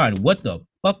around fine. What the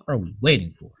fuck are we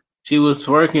waiting for? She was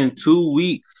twerking 2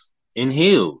 weeks in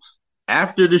heels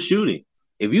after the shooting.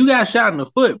 If you got shot in the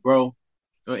foot, bro,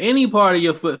 or any part of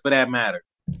your foot for that matter,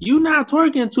 you not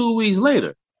twerking 2 weeks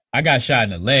later. I got shot in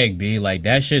the leg, B. Like,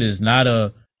 that shit is not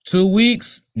a 2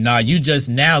 weeks. Nah, you just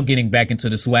now getting back into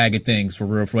the swagger things, for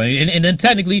real. And then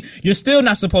technically, you're still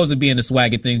not supposed to be in the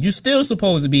swagger things. You're still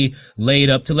supposed to be laid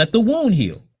up to let the wound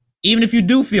heal. Even if you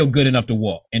do feel good enough to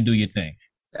walk and do your thing.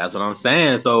 That's what I'm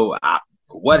saying. So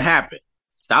what happened?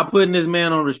 Stop putting this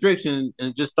man on restrictions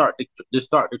and just start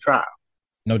the trial.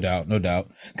 No doubt.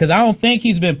 Because I don't think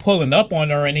he's been pulling up on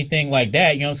her or anything like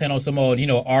that. You know what I'm saying? On some old,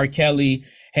 R. Kelly,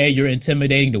 hey, you're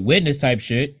intimidating the witness type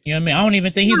shit. You know what I mean? I don't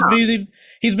even think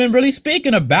he's been really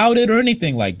speaking about it or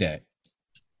anything like that.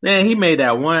 Man, he made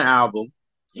that one album.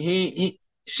 She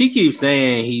keeps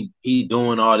saying he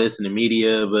doing all this in the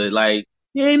media, but like,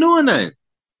 he ain't doing nothing.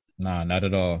 Nah, not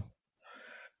at all.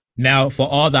 Now, for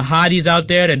all the hotties out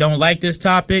there that don't like this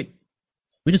topic,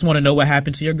 we just want to know what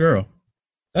happened to your girl.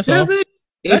 That's all. It.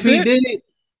 If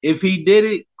he did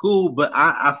it, cool. But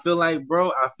I feel like,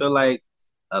 bro,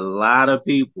 a lot of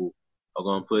people are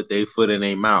gonna put their foot in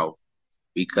their mouth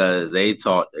because they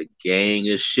talked a gang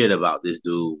of shit about this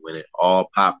dude when it all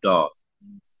popped off.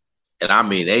 And I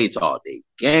mean, they talked a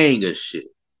gang of shit.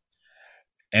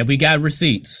 And we got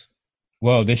receipts.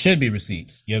 Well, there should be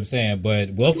receipts. You know what I'm saying?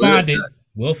 But we'll find it.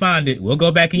 We'll find it. We'll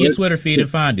go back in your Twitter feed and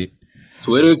find it.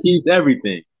 Twitter keeps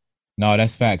everything. No,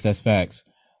 that's facts. That's facts.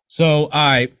 So, all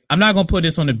right, I'm not gonna put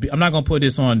this on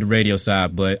the radio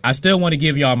side, but I still want to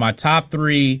give y'all my top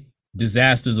 3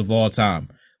 disasters of all time.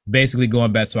 Basically,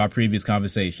 going back to our previous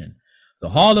conversation: the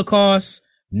Holocaust,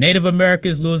 Native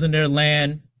Americans losing their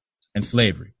land, and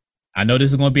slavery. I know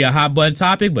this is gonna be a hot button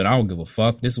topic, but I don't give a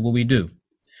fuck. This is what we do.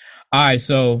 All right,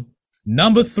 so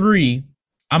number 3,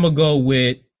 I'm gonna go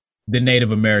with the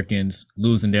Native Americans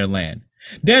losing their land.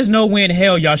 There's no way in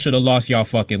hell y'all should have lost y'all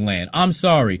fucking land. I'm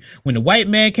sorry. When the white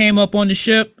man came up on the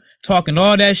ship, talking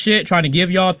all that shit, trying to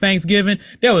give y'all Thanksgiving,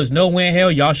 there was no way in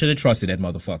hell y'all should have trusted that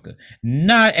motherfucker.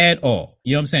 Not at all.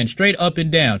 You know what I'm saying? Straight up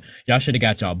and down. Y'all should have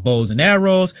got y'all bows and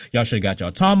arrows. Y'all should have got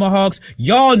y'all tomahawks.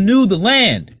 Y'all knew the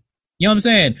land. You know what I'm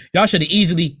saying? Y'all should have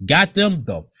easily got them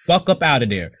the fuck up out of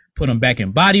there. Put them back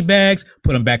in body bags,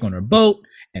 put them back on their boat,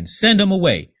 and send them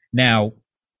away. Now,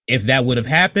 if that would have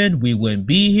happened, we wouldn't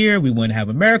be here. We wouldn't have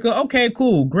America. Okay,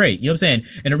 cool, great. You know what I'm saying?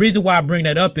 And the reason why I bring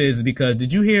that up is because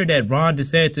did you hear that Ron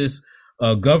DeSantis,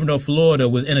 governor of Florida,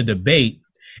 was in a debate,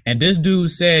 and this dude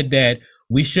said that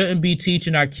we shouldn't be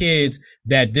teaching our kids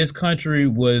that this country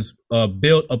was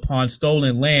built upon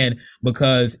stolen land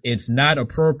because it's not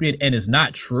appropriate and it's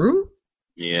not true?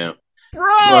 Yeah.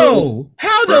 Bro,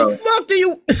 how the fuck do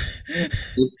you...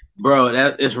 Bro,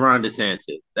 it's Ron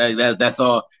DeSantis. That's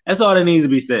all. That's all that needs to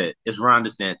be said. It's Ron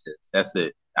DeSantis. That's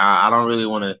it. I don't really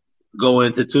want to go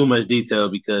into too much detail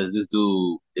because this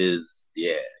dude is,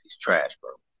 he's trash,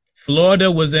 bro. Florida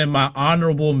was in my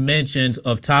honorable mentions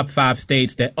of top 5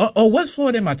 states that. Was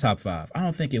Florida in my top 5? I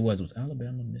don't think it was. It was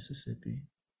Alabama,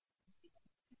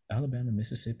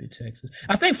 Mississippi, Texas.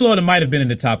 I think Florida might have been in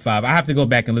the top 5. I have to go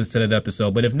back and listen to that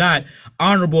episode. But if not,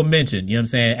 honorable mention, you know what I'm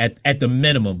saying? At the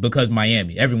minimum, because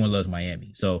Miami. Everyone loves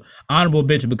Miami. So honorable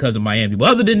mention because of Miami. But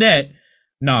other than that,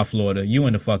 nah, Florida, you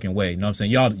in the fucking way. You know what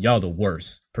I'm saying? Y'all the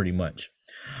worst, pretty much.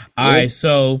 All right,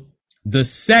 so the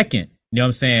second, you know what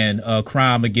I'm saying,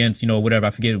 crime against, whatever, I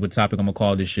forget what topic I'm gonna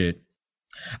call this shit.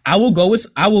 I will go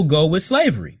with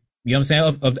slavery. You know what I'm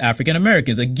saying? Of African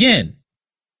Americans. Again,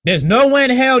 there's no way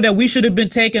in hell that we should have been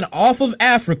taken off of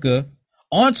Africa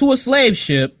onto a slave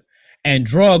ship and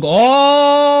drug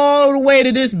all the way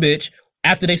to this bitch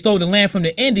after they stole the land from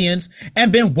the Indians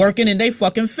and been working in their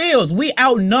fucking fields. We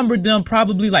outnumbered them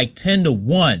probably like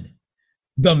 10-1.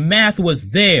 The math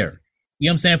was there. You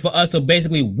know what I'm saying? For us to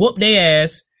basically whoop their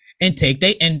ass and take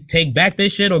back their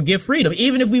shit or get freedom.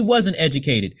 Even if we wasn't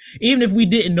educated, even if we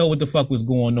didn't know what the fuck was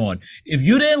going on. If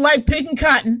you didn't like picking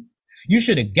cotton, you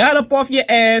should have got up off your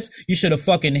ass. You should have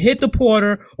fucking hit the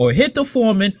porter or hit the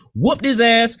foreman, whooped his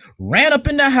ass, ran up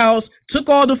in the house, took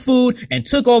all the food, and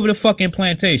took over the fucking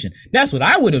plantation. That's what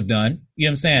I would have done. You know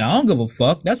what I'm saying? I don't give a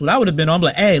fuck. That's what I would have been on. I'm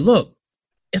like, hey, look,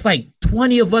 it's like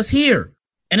 20 of us here,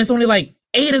 and it's only like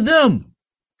 8 of them.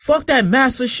 Fuck that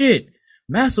massa shit.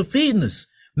 Massa feeding us.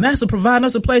 Massa providing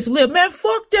us a place to live. Man,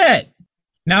 fuck that.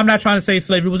 Now, I'm not trying to say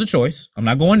slavery was a choice. I'm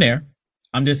not going there.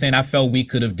 I'm just saying I felt we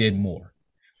could have did more.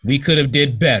 We could have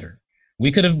did better. We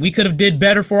could have did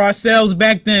better for ourselves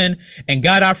back then and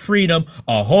got our freedom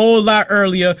a whole lot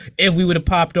earlier if we would have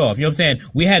popped off. You know what I'm saying?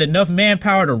 We had enough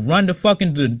manpower to run the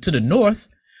fucking to the north.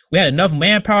 We had enough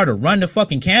manpower to run to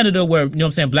fucking Canada where, you know what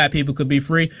I'm saying, black people could be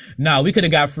free. Nah, we could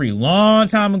have got free long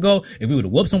time ago if we would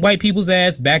have whooped some white people's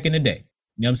ass back in the day.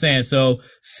 You know what I'm saying? So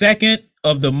second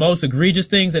of the most egregious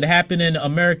things that happened in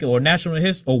America or national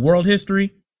history or world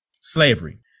history,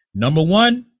 slavery. Number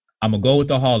 1, I'm gonna go with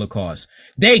the Holocaust.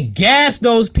 They gassed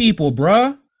those people,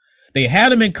 bruh. They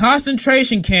had them in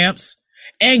concentration camps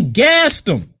and gassed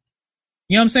them.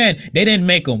 You know what I'm saying? They didn't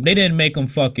make them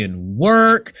fucking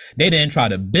work. They didn't try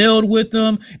to build with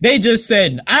them. They just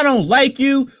said, I don't like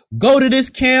you. Go to this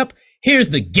camp. Here's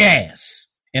the gas.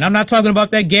 And I'm not talking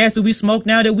about that gas that we smoke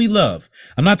now that we love.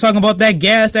 I'm not talking about that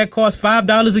gas that costs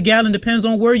 $5 a gallon, depends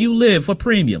on where you live for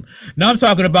premium. No, I'm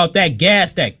talking about that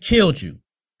gas that killed you.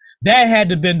 That had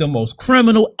to have been the most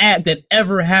criminal act that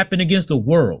ever happened against the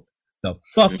world. The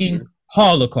fucking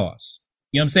Holocaust.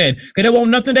 You know what I'm saying? Because there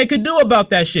wasn't nothing they could do about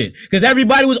that shit. Because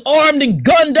everybody was armed and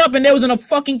gunned up and they was in a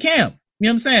fucking camp. You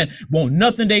know what I'm saying? Won't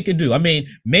nothing they could do. I mean,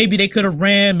 maybe they could have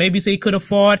ran. Maybe they could have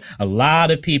fought. A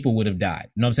lot of people would have died.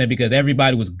 You know what I'm saying? Because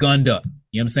everybody was gunned up.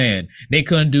 You know what I'm saying? They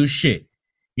couldn't do shit.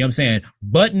 You know what I'm saying?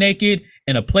 Butt naked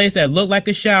in a place that looked like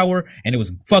a shower and it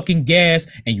was fucking gas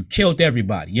and you killed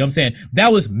everybody. You know what I'm saying?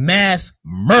 That was mass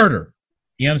murder.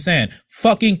 You know what I'm saying?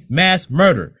 Fucking mass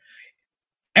murder.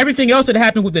 Everything else that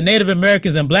happened with the Native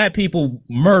Americans and black people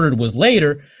murdered was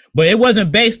later, but it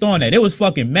wasn't based on that. It was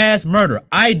fucking mass murder.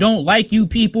 I don't like you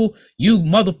people. You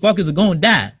motherfuckers are gonna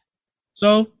die.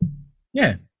 So,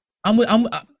 yeah,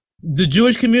 the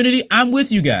Jewish community, I'm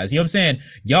with you guys. You know what I'm saying?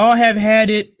 Y'all have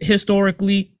had it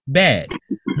historically bad,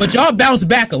 but y'all bounced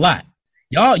back a lot.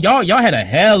 Y'all had a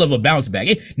hell of a bounce back.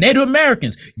 Native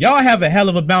Americans, y'all have a hell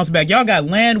of a bounce back. Y'all got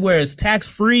land where it's tax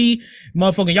free,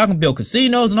 motherfucker. Y'all can build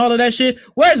casinos and all of that shit.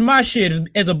 Where's my shit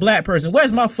as a black person?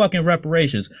 Where's my fucking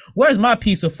reparations? Where's my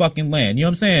piece of fucking land? You know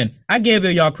what I'm saying? I gave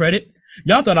y'all credit.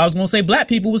 Y'all thought I was gonna say black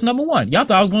people was number one. Y'all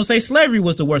thought I was gonna say slavery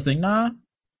was the worst thing. Nah,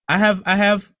 I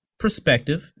have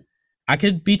perspective. I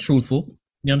could be truthful. You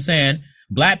know what I'm saying?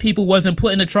 Black people wasn't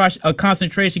put in a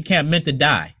concentration camp meant to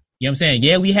die. You know what I'm saying?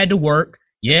 Yeah, we had to work.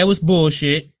 Yeah, it was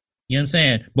bullshit. You know what I'm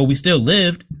saying? But we still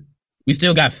lived. We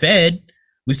still got fed.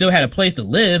 We still had a place to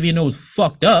live. You know, it was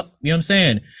fucked up. You know what I'm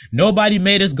saying? Nobody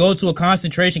made us go to a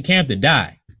concentration camp to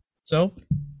die. So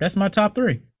that's my top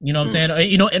three. You know what I'm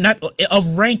saying? You know, and not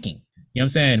of ranking. You know what I'm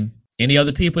saying? Any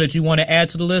other people that you want to add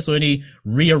to the list, or any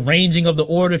rearranging of the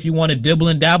order if you want to dibble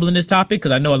and dabble in this topic?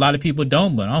 Because I know a lot of people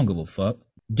don't, but I don't give a fuck.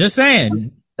 Just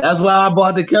saying. That's why I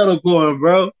bought the kettle corn,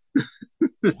 bro.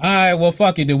 All right, well,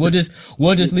 fuck it, then. We'll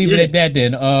just leave it at that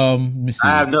then. Let me see.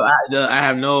 I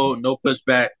have no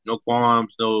pushback, no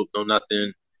qualms, no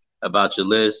nothing about your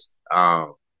list.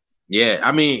 Yeah,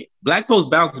 I mean, black folks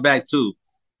bounced back too,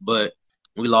 but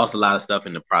we lost a lot of stuff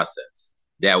in the process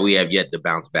that we have yet to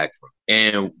bounce back from,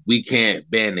 and we can't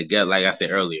band together. Like I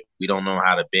said earlier, we don't know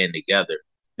how to band together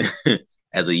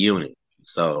as a unit.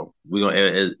 So we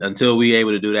gonna until we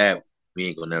able to do that, we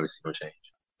ain't gonna never see no change.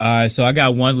 All right, so I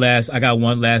got one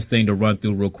last thing to run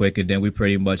through real quick, and then we're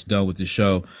pretty much done with the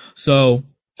show. So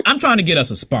I'm trying to get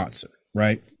us a sponsor,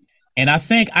 right? And I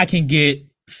think I can get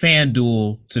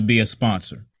FanDuel to be a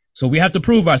sponsor. So we have to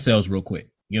prove ourselves real quick.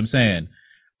 You know what I'm saying?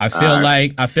 I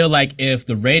feel like if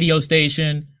the radio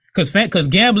station, because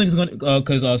gambling is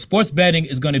because sports betting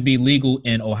is going to be legal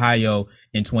in Ohio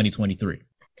in 2023,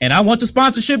 and I want the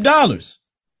sponsorship dollars.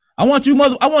 I want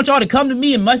y'all to come to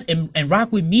me and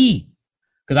rock with me.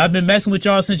 Because I've been messing with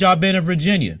y'all since y'all been in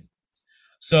Virginia.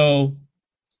 So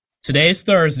today is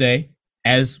Thursday,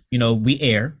 as you know, we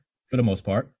air for the most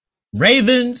part.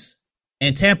 Ravens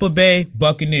and Tampa Bay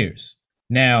Buccaneers.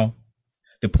 Now,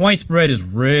 the point spread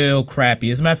is real crappy.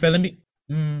 As a matter of fact, let me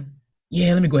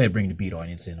go ahead and bring the beat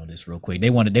audience in on this real quick. They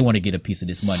want to get a piece of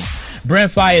this money.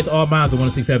 Brent Fire is all miles at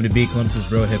 106.7 The Beat.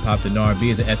 Clemson's real hip hop and R&B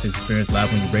is an Essex Experience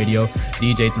live on your radio.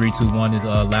 DJ 321 is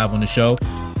live on the show.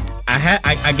 I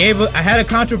had a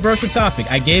controversial topic.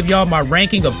 I gave y'all my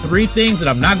ranking of 3 things that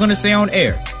I'm not going to say on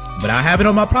air, but I have it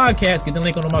on my podcast. Get the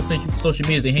link on my social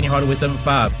medias at Henny Hardaway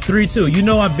 7532. You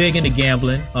know I'm big into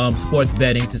gambling, sports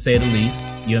betting to say the least.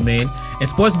 You know what I mean? And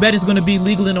sports betting is going to be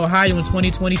legal in Ohio in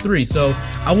 2023. So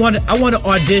I want to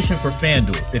audition for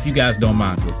FanDuel, if you guys don't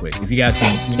mind, real quick. If you guys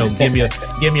can,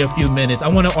 give me a few minutes. I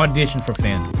want to audition for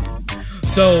FanDuel.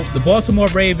 So the Baltimore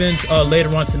Ravens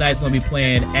later on tonight is going to be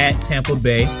playing at Tampa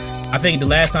Bay. I think the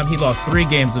last time he lost 3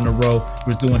 games in a row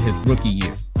was during his rookie year. You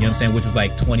know what I'm saying? Which was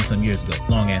like 20 some years ago.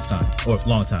 Long time,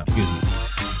 excuse me.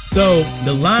 So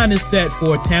the line is set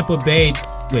for Tampa Bay,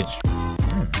 which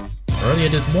earlier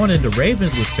this morning, the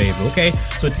Ravens was favored. Okay.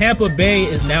 So Tampa Bay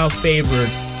is now favored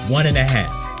 1.5. You know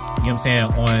what I'm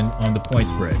saying? On the point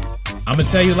spread. I'm going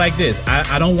to tell you like this.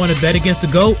 I don't want to bet against the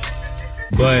GOAT,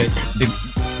 but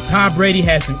Tom Brady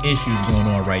has some issues going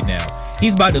on right now.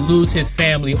 He's about to lose his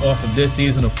family off of this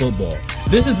season of football.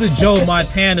 This is the Joe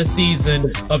Montana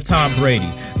season of Tom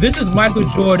Brady. This is Michael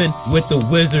Jordan with the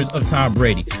Wizards of Tom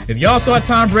Brady. If y'all thought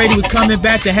Tom Brady was coming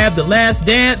back to have the last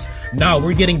dance, no,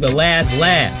 we're getting the last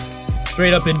laugh.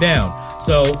 Straight up and down.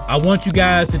 So I want you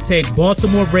guys to take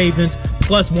Baltimore Ravens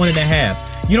plus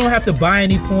 1.5. You don't have to buy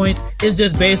any points. It's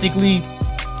just basically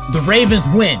the Ravens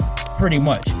win, pretty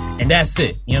much. And that's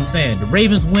it. You know what I'm saying? The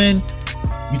Ravens win,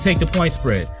 you take the point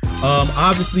spread.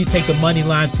 Obviously take the money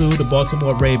line too, the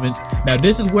Baltimore Ravens. Now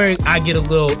this is where I get a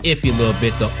little iffy a little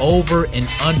bit. The over and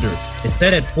under is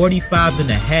set at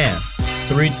 45.5.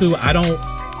 3-2. I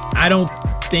don't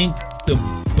think the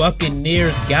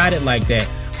Buccaneers got it like that.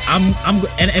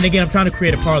 And again, I'm trying to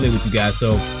create a parlay with you guys.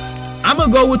 So I'm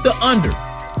gonna go with the under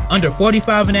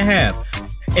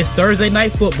 45.5. It's Thursday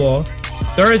night football.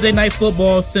 Thursday night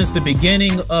football since the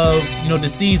beginning of the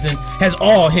season has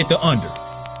all hit the under.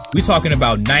 We talking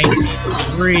about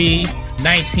 19-3,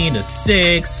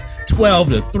 19-6,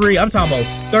 12-3. I'm talking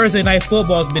about Thursday night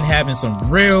football has been having some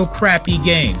real crappy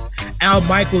games. Al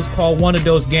Michaels called one of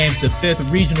those games the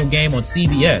 5th regional game on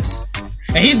CBS.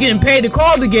 And he's getting paid to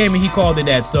call the game, and he called it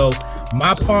that. So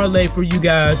my parlay for you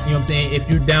guys, you know what I'm saying, if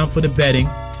you're down for the betting,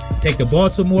 take the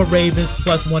Baltimore Ravens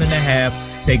plus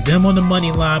 1.5, take them on the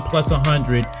money line plus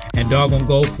 100, and doggone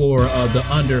go for the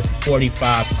under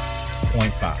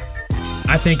 45.5.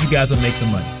 I think you guys will make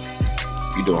some money.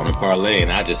 You doing a parlay, and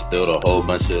I just spilled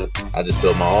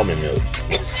my almond milk.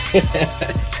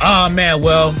 Oh man,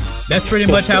 well, that's pretty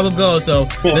much how it goes. So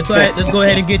let's go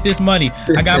ahead and get this money.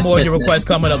 I got more of your requests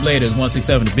coming up later. It's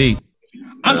 167 The Beat.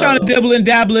 I'm trying to dibble and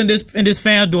dabble in this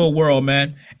FanDuel world,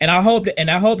 man. And I hope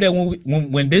that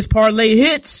when this parlay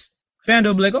hits, FanDuel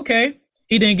will be like, okay,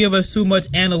 he didn't give us too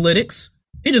much analytics.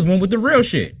 He just went with the real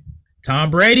shit. Tom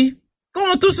Brady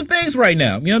going through some things right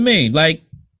now. You know what I mean? Like,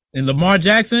 and Lamar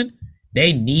Jackson,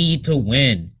 they need to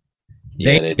win.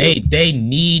 Yeah, they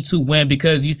need to win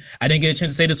because I didn't get a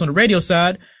chance to say this on the radio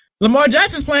side. Lamar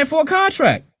Jackson's playing for a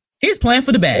contract. He's playing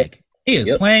for the bag. He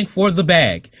is playing for the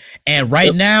bag. And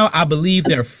right now, I believe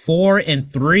they're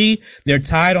 4-3. They're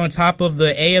tied on top of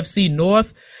the AFC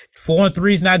North.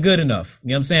 4-3 is not good enough. You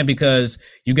know what I'm saying? Because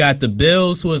you got the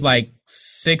Bills, who is like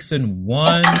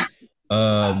 6-1.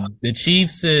 The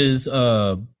Chiefs is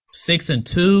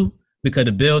 6-2 because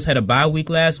the Bills had a bye week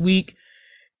last week.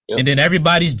 Yep. And then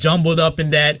everybody's jumbled up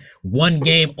in that one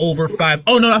game over 5.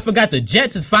 Oh no, I forgot the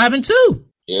Jets is 5-2.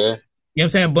 Yeah. You know what I'm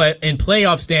saying? But in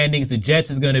playoff standings, the Jets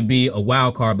is going to be a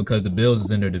wild card because the Bills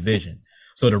is in their division.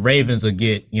 So the Ravens will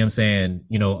get, you know what I'm saying,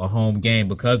 a home game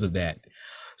because of that.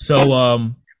 So,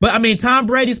 but I mean, Tom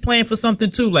Brady's playing for something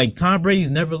too. Like Tom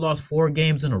Brady's never lost 4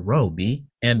 games in a row, B.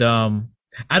 And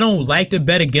I don't like to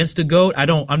bet against the GOAT. I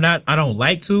don't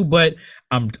like to, but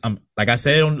I'm like I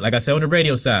said on the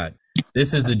radio side.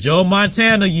 This is the Joe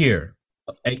Montana year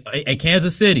at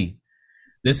Kansas City.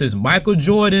 This is Michael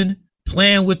Jordan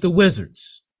playing with the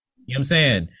Wizards. You know what I'm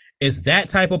saying? It's that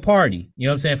type of party. You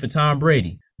know what I'm saying? For Tom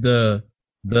Brady. The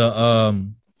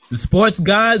sports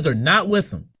gods are not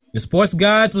with him. The sports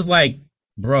gods was like,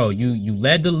 bro, you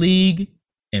led the league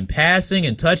in passing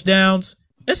and touchdowns.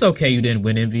 It's okay you didn't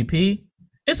win MVP.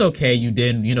 It's okay you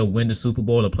didn't, win the Super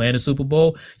Bowl or play in the Super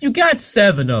Bowl. You got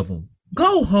 7 of them.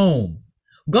 Go home.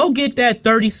 Go get that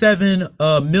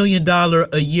 $37 million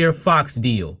a year Fox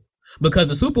deal, because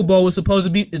the Super Bowl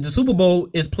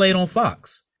is played on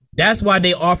Fox. That's why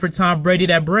they offered Tom Brady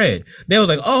that bread. They were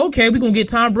like, oh, okay, we're going to get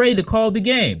Tom Brady to call the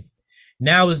game.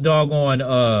 Now it's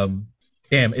doggone,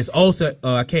 it's Olsen.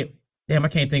 I can't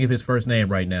think of his first name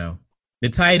right now. The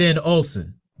tight end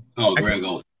Olsen. Oh, Greg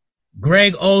Olsen.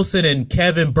 Greg Olsen and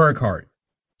Kevin Burkhardt.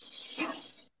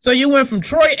 So you went from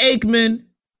Troy Aikman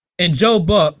and Joe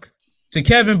Buck to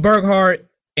Kevin Burkhardt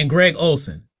and Greg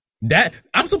Olsen. That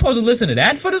I'm supposed to listen to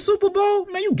that for the Super Bowl?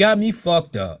 Man, you got me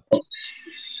fucked up.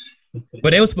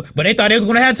 But they thought they was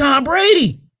gonna have Tom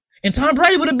Brady. And Tom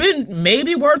Brady would have been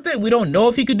maybe worth it. We don't know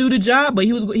if he could do the job, but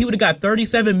he would have got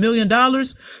 $37 million.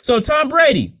 So Tom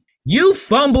Brady, you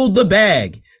fumbled the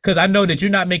bag. Because I know that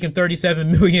you're not making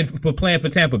 $37 million for playing for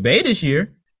Tampa Bay this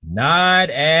year.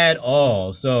 Not at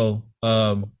all. So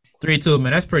 3-2,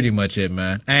 man. That's pretty much it,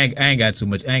 man. I ain't got too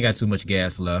much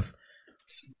gas left.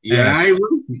 Yeah,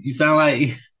 you sound like.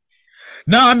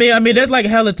 No, I mean, there's like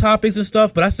hella topics and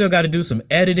stuff, but I still got to do some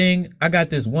editing. I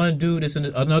got this one dude that's in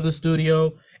another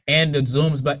studio, and the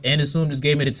Zoom just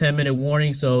gave me the 10-minute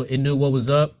warning, so it knew what was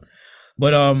up.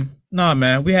 But nah,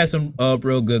 man, we had some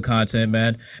real good content,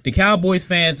 man. The Cowboys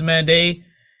fans, man, they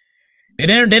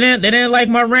didn't like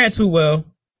my rant too well.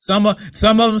 Some of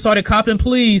them started copping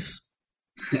pleas.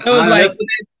 It was like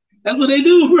that's what they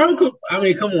do, bro. I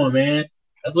mean, come on, man.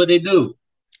 That's what they do.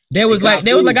 They was like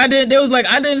I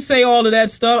didn't say all of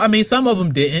that stuff. I mean, some of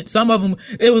them didn't. Some of them,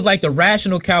 it was like the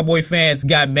rational Cowboy fans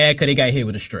got mad because they got hit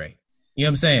with a stray. You know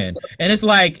what I'm saying? And it's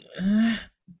like,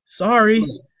 sorry.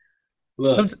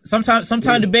 Look, sometimes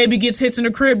the baby gets hits in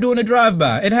the crib doing a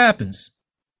drive-by. It happens.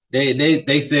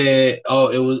 They said, oh,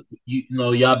 it was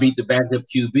y'all beat the backup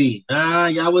QB. Nah,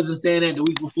 y'all wasn't saying that the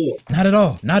week before. Not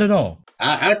at all.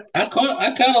 I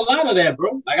caught a lot of that,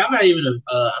 bro. Like I'm not even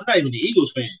the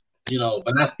Eagles fan,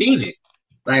 but I seen it.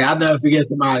 Like I'll never forget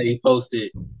somebody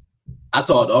posted, I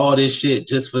talked all this shit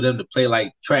just for them to play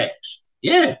like trash.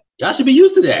 Yeah, y'all should be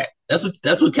used to that. That's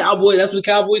what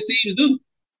Cowboys teams do.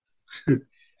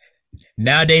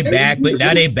 Now they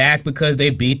back because they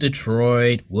beat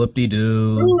Detroit.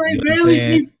 Whoop-de-doo.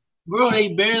 Bro,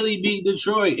 they barely beat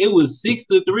Detroit. It was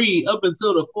 6-3 up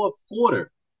until the fourth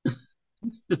quarter.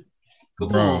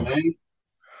 Come on, man.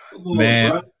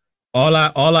 Man, bro.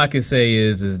 All I can say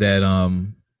is that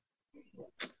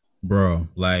bro,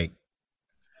 like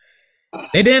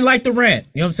they didn't like the rant.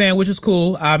 You know what I'm saying? Which is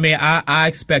cool. I mean, I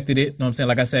expected it. You know what I'm saying?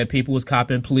 Like I said, people was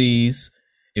copping pleas.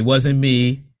 It wasn't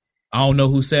me. I don't know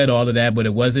who said all of that, but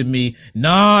it wasn't me.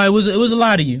 No, it was a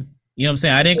lot of you. You know what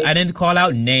I'm saying? I didn't call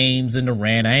out names in the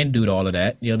rant. I didn't do all of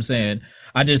that. You know what I'm saying?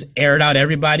 I just aired out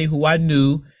everybody who I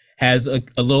knew has a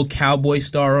little cowboy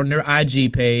star on their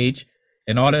IG page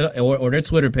and all that, or their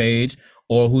Twitter page,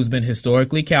 or who's been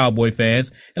historically Cowboy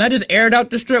fans. And I just aired out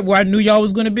the strip where I knew y'all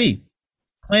was going to be.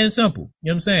 Plain and simple. You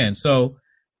know what I'm saying? So,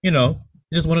 you know,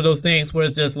 just one of those things where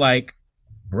it's just like,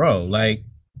 bro, like,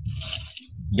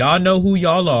 y'all know who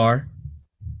y'all are.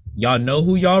 Y'all know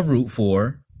who y'all root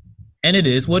for. And it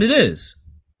is what it is.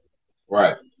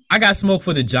 Right. I got smoke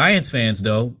for the Giants fans,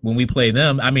 though, when we play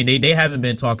them. I mean, they haven't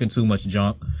been talking too much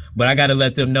junk, but I got to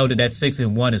let them know that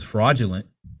 6-1 is fraudulent.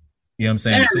 You know what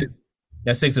I'm saying?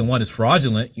 That 6-1 is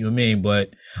fraudulent, you know what I mean?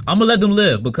 But I'm going to let them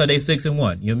live because they 6-1, you know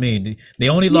what I mean? They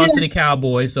only lost to the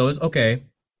Cowboys, so it's okay.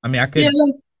 I mean, I could. Yeah,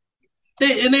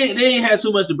 they ain't had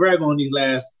too much to brag on these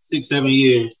last 6-7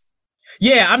 years.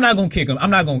 Yeah, I'm not gonna kick them. I'm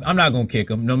not gonna kick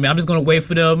them. No, man, I'm just gonna wait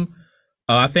for them.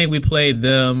 I think we played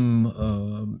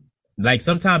them like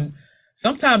sometime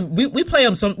we play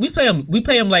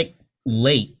them like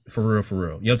late for real. You know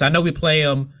what I'm saying? I know we play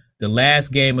them the last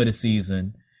game of the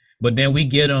season, but then we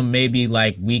get them maybe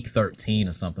like week 13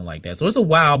 or something like that. So it's a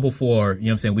while before, you know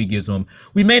what I'm saying, we get to them.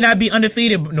 We may not be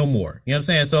undefeated no more. You know what I'm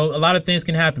saying? So a lot of things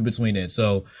can happen between it.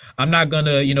 So I'm not going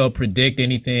to, you know, predict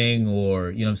anything or,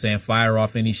 you know what I'm saying, fire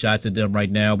off any shots at them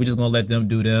right now. We're just going to let them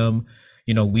do them.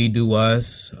 You know, we do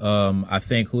us. I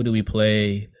think, who do we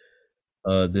play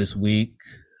this week?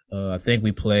 I think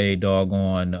we play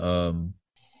doggone,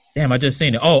 damn, I just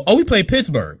seen it. Oh, we played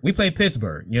Pittsburgh. You know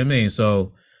what I mean?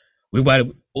 So we got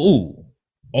to, oh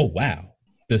wow.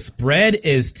 The spread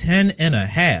is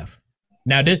 10.5.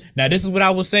 Now this is what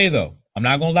I will say though. I'm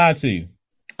not gonna lie to you.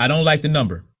 I don't like the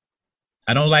number.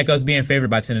 I don't like us being favored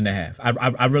by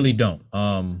 10.5. I really don't.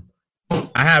 I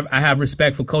have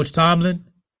respect for Coach Tomlin.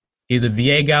 He's a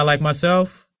VA guy like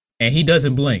myself, and he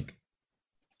doesn't blink.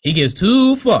 He gives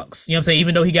two fucks. You know what I'm saying?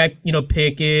 Even though he got, you know,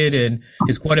 Pickett and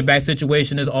his quarterback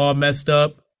situation is all messed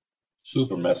up.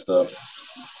 Super messed up.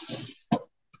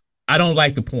 I don't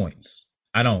like the points.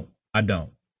 I don't. You know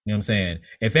what I'm saying?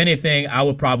 If anything, I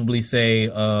would probably say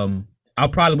I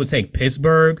probably would take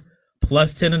Pittsburgh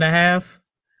plus 10.5.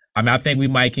 I mean, I think we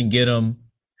might can get them.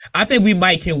 I think we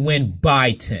might can win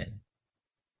by 10,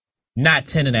 not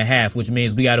 10.5, which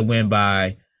means we got to win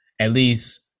by at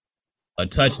least a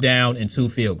touchdown and 2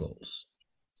 field goals,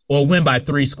 or win by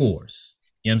 3 scores.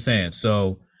 You know what I'm saying?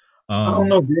 So I don't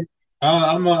know, dude.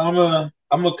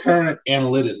 I'm a current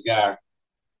analytics guy.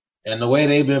 And the way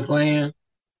they've been playing,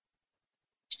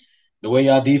 the way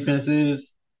y'all defense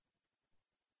is,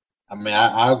 I mean,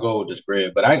 I'll go with the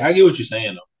spread. But I get what you're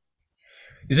saying,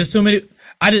 though. Is just too many.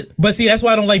 But see, that's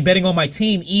why I don't like betting on my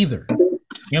team either. You know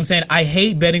what I'm saying? I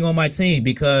hate betting on my team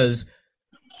because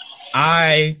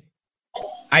I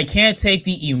can't take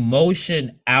the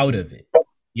emotion out of it.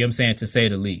 You know what I'm saying? To say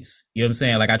the least. You know what I'm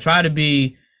saying? Like, I try to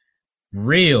be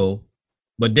real,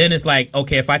 but then it's like,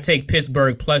 okay, if I take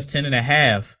Pittsburgh plus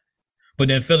 10.5, but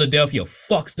then Philadelphia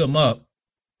fucks them up.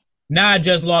 Now I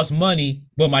just lost money,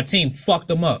 but my team fucked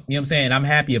them up. You know what I'm saying? I'm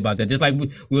happy about that. Just like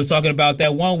we were talking about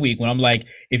that one week when I'm like,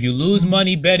 if you lose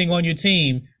money betting on your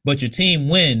team, but your team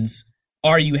wins,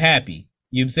 are you happy?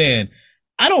 You know what I'm saying?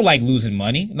 I don't like losing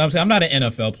money. You know what I'm saying? I'm not an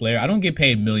NFL player. I don't get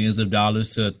paid millions of dollars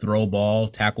to throw ball,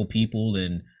 tackle people,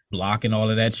 and block and all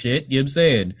of that shit. You know what I'm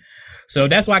saying? So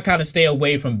that's why I kind of stay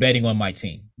away from betting on my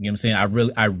team. You know what I'm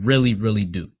saying? I really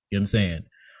do. You know what I'm saying?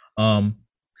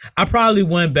 I probably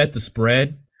wouldn't bet the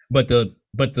spread, but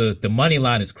the money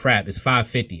line is crap. It's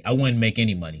 550. I wouldn't make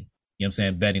any money. You know what I'm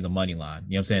saying? Betting the money line.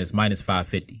 You know what I'm saying? It's minus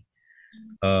 550.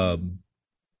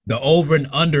 The over and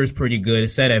under is pretty good.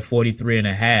 It's set at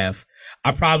 43.5.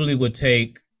 I probably would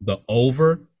take the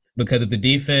over because if the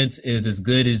defense is as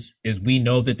good as we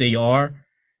know that they are,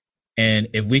 and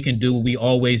if we can do what we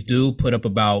always do, put up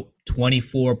about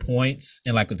 24 points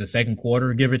in like the second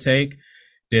quarter, give or take,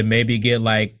 then maybe get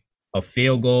like a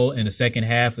field goal in the second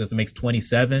half that makes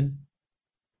 27.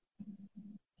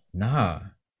 Nah.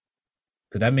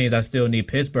 Because that means I still need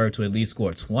Pittsburgh to at least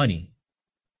score 20.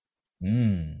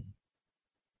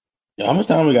 Yeah, how much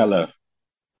time we got left?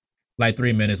 Like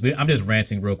 3 minutes. I'm just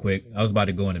ranting real quick. I was about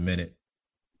to go in a minute.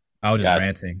 I was just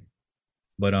ranting.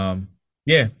 But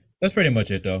yeah, that's pretty much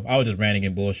it though. I was just ranting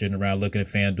and bullshitting around, looking at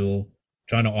FanDuel,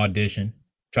 trying to audition,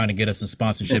 trying to get us some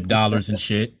sponsorship dollars and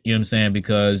shit. You know what I'm saying?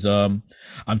 Because I'm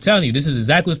telling you, this is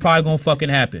exactly what's probably gonna fucking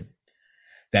happen.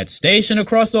 That station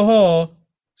across the hall,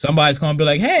 somebody's gonna be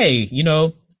like, hey, you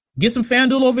know, get some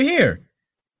FanDuel over here.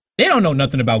 They don't know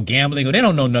nothing about gambling or they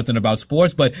don't know nothing about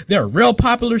sports, but they're a real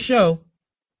popular show.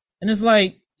 And it's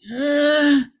like,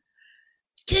 can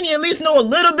can you at least know a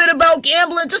little bit about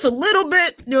gambling? Just a little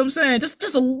bit. You know what I'm saying?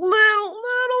 Just a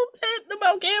little bit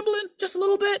about gambling. Just a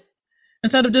little bit.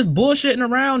 Instead of just bullshitting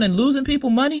around and losing people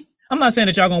money. I'm not saying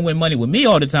that y'all gonna win money with me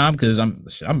all the time because I'm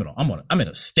in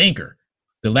a stinker.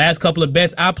 The last couple of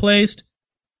bets I placed,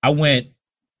 I went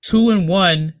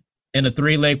 2-1 in a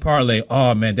 3-leg parlay.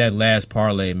 Oh man, that last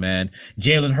parlay, man.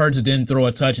 Jalen Hurts didn't throw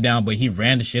a touchdown, but he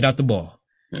ran the shit out the ball.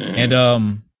 And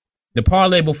the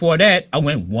parlay before that, I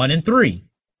went 1-3.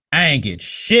 I ain't get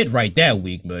shit right that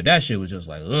week, but that shit was just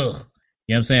like, ugh. You know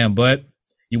what I'm saying? But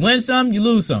you win some, you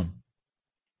lose some.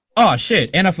 Oh shit,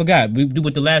 and I forgot. We do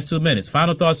with the last 2 minutes.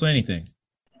 Final thoughts on anything?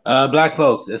 Black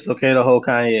folks, it's okay to hold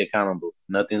Kanye accountable.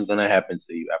 Nothing's gonna happen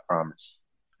to you, I promise.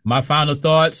 My final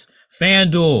thoughts,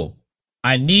 FanDuel.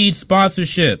 I need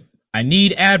sponsorship. I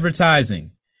need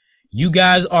advertising. You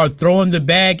guys are throwing the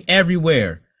bag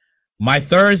everywhere. My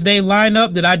Thursday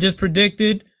lineup that I just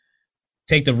predicted,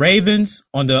 take the Ravens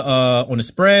on the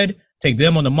spread, take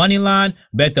them on the money line,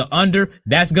 bet the under.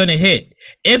 That's gonna hit.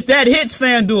 If that hits,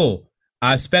 FanDuel,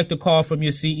 I expect a call from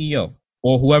your CEO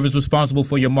or whoever's responsible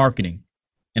for your marketing.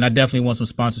 And I definitely want some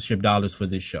sponsorship dollars for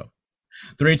this show.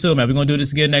 3-2, man. We're going to do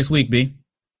this again next week, B.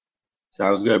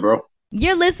 Sounds good, bro.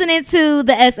 You're listening to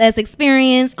the SS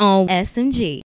Experience on SMG.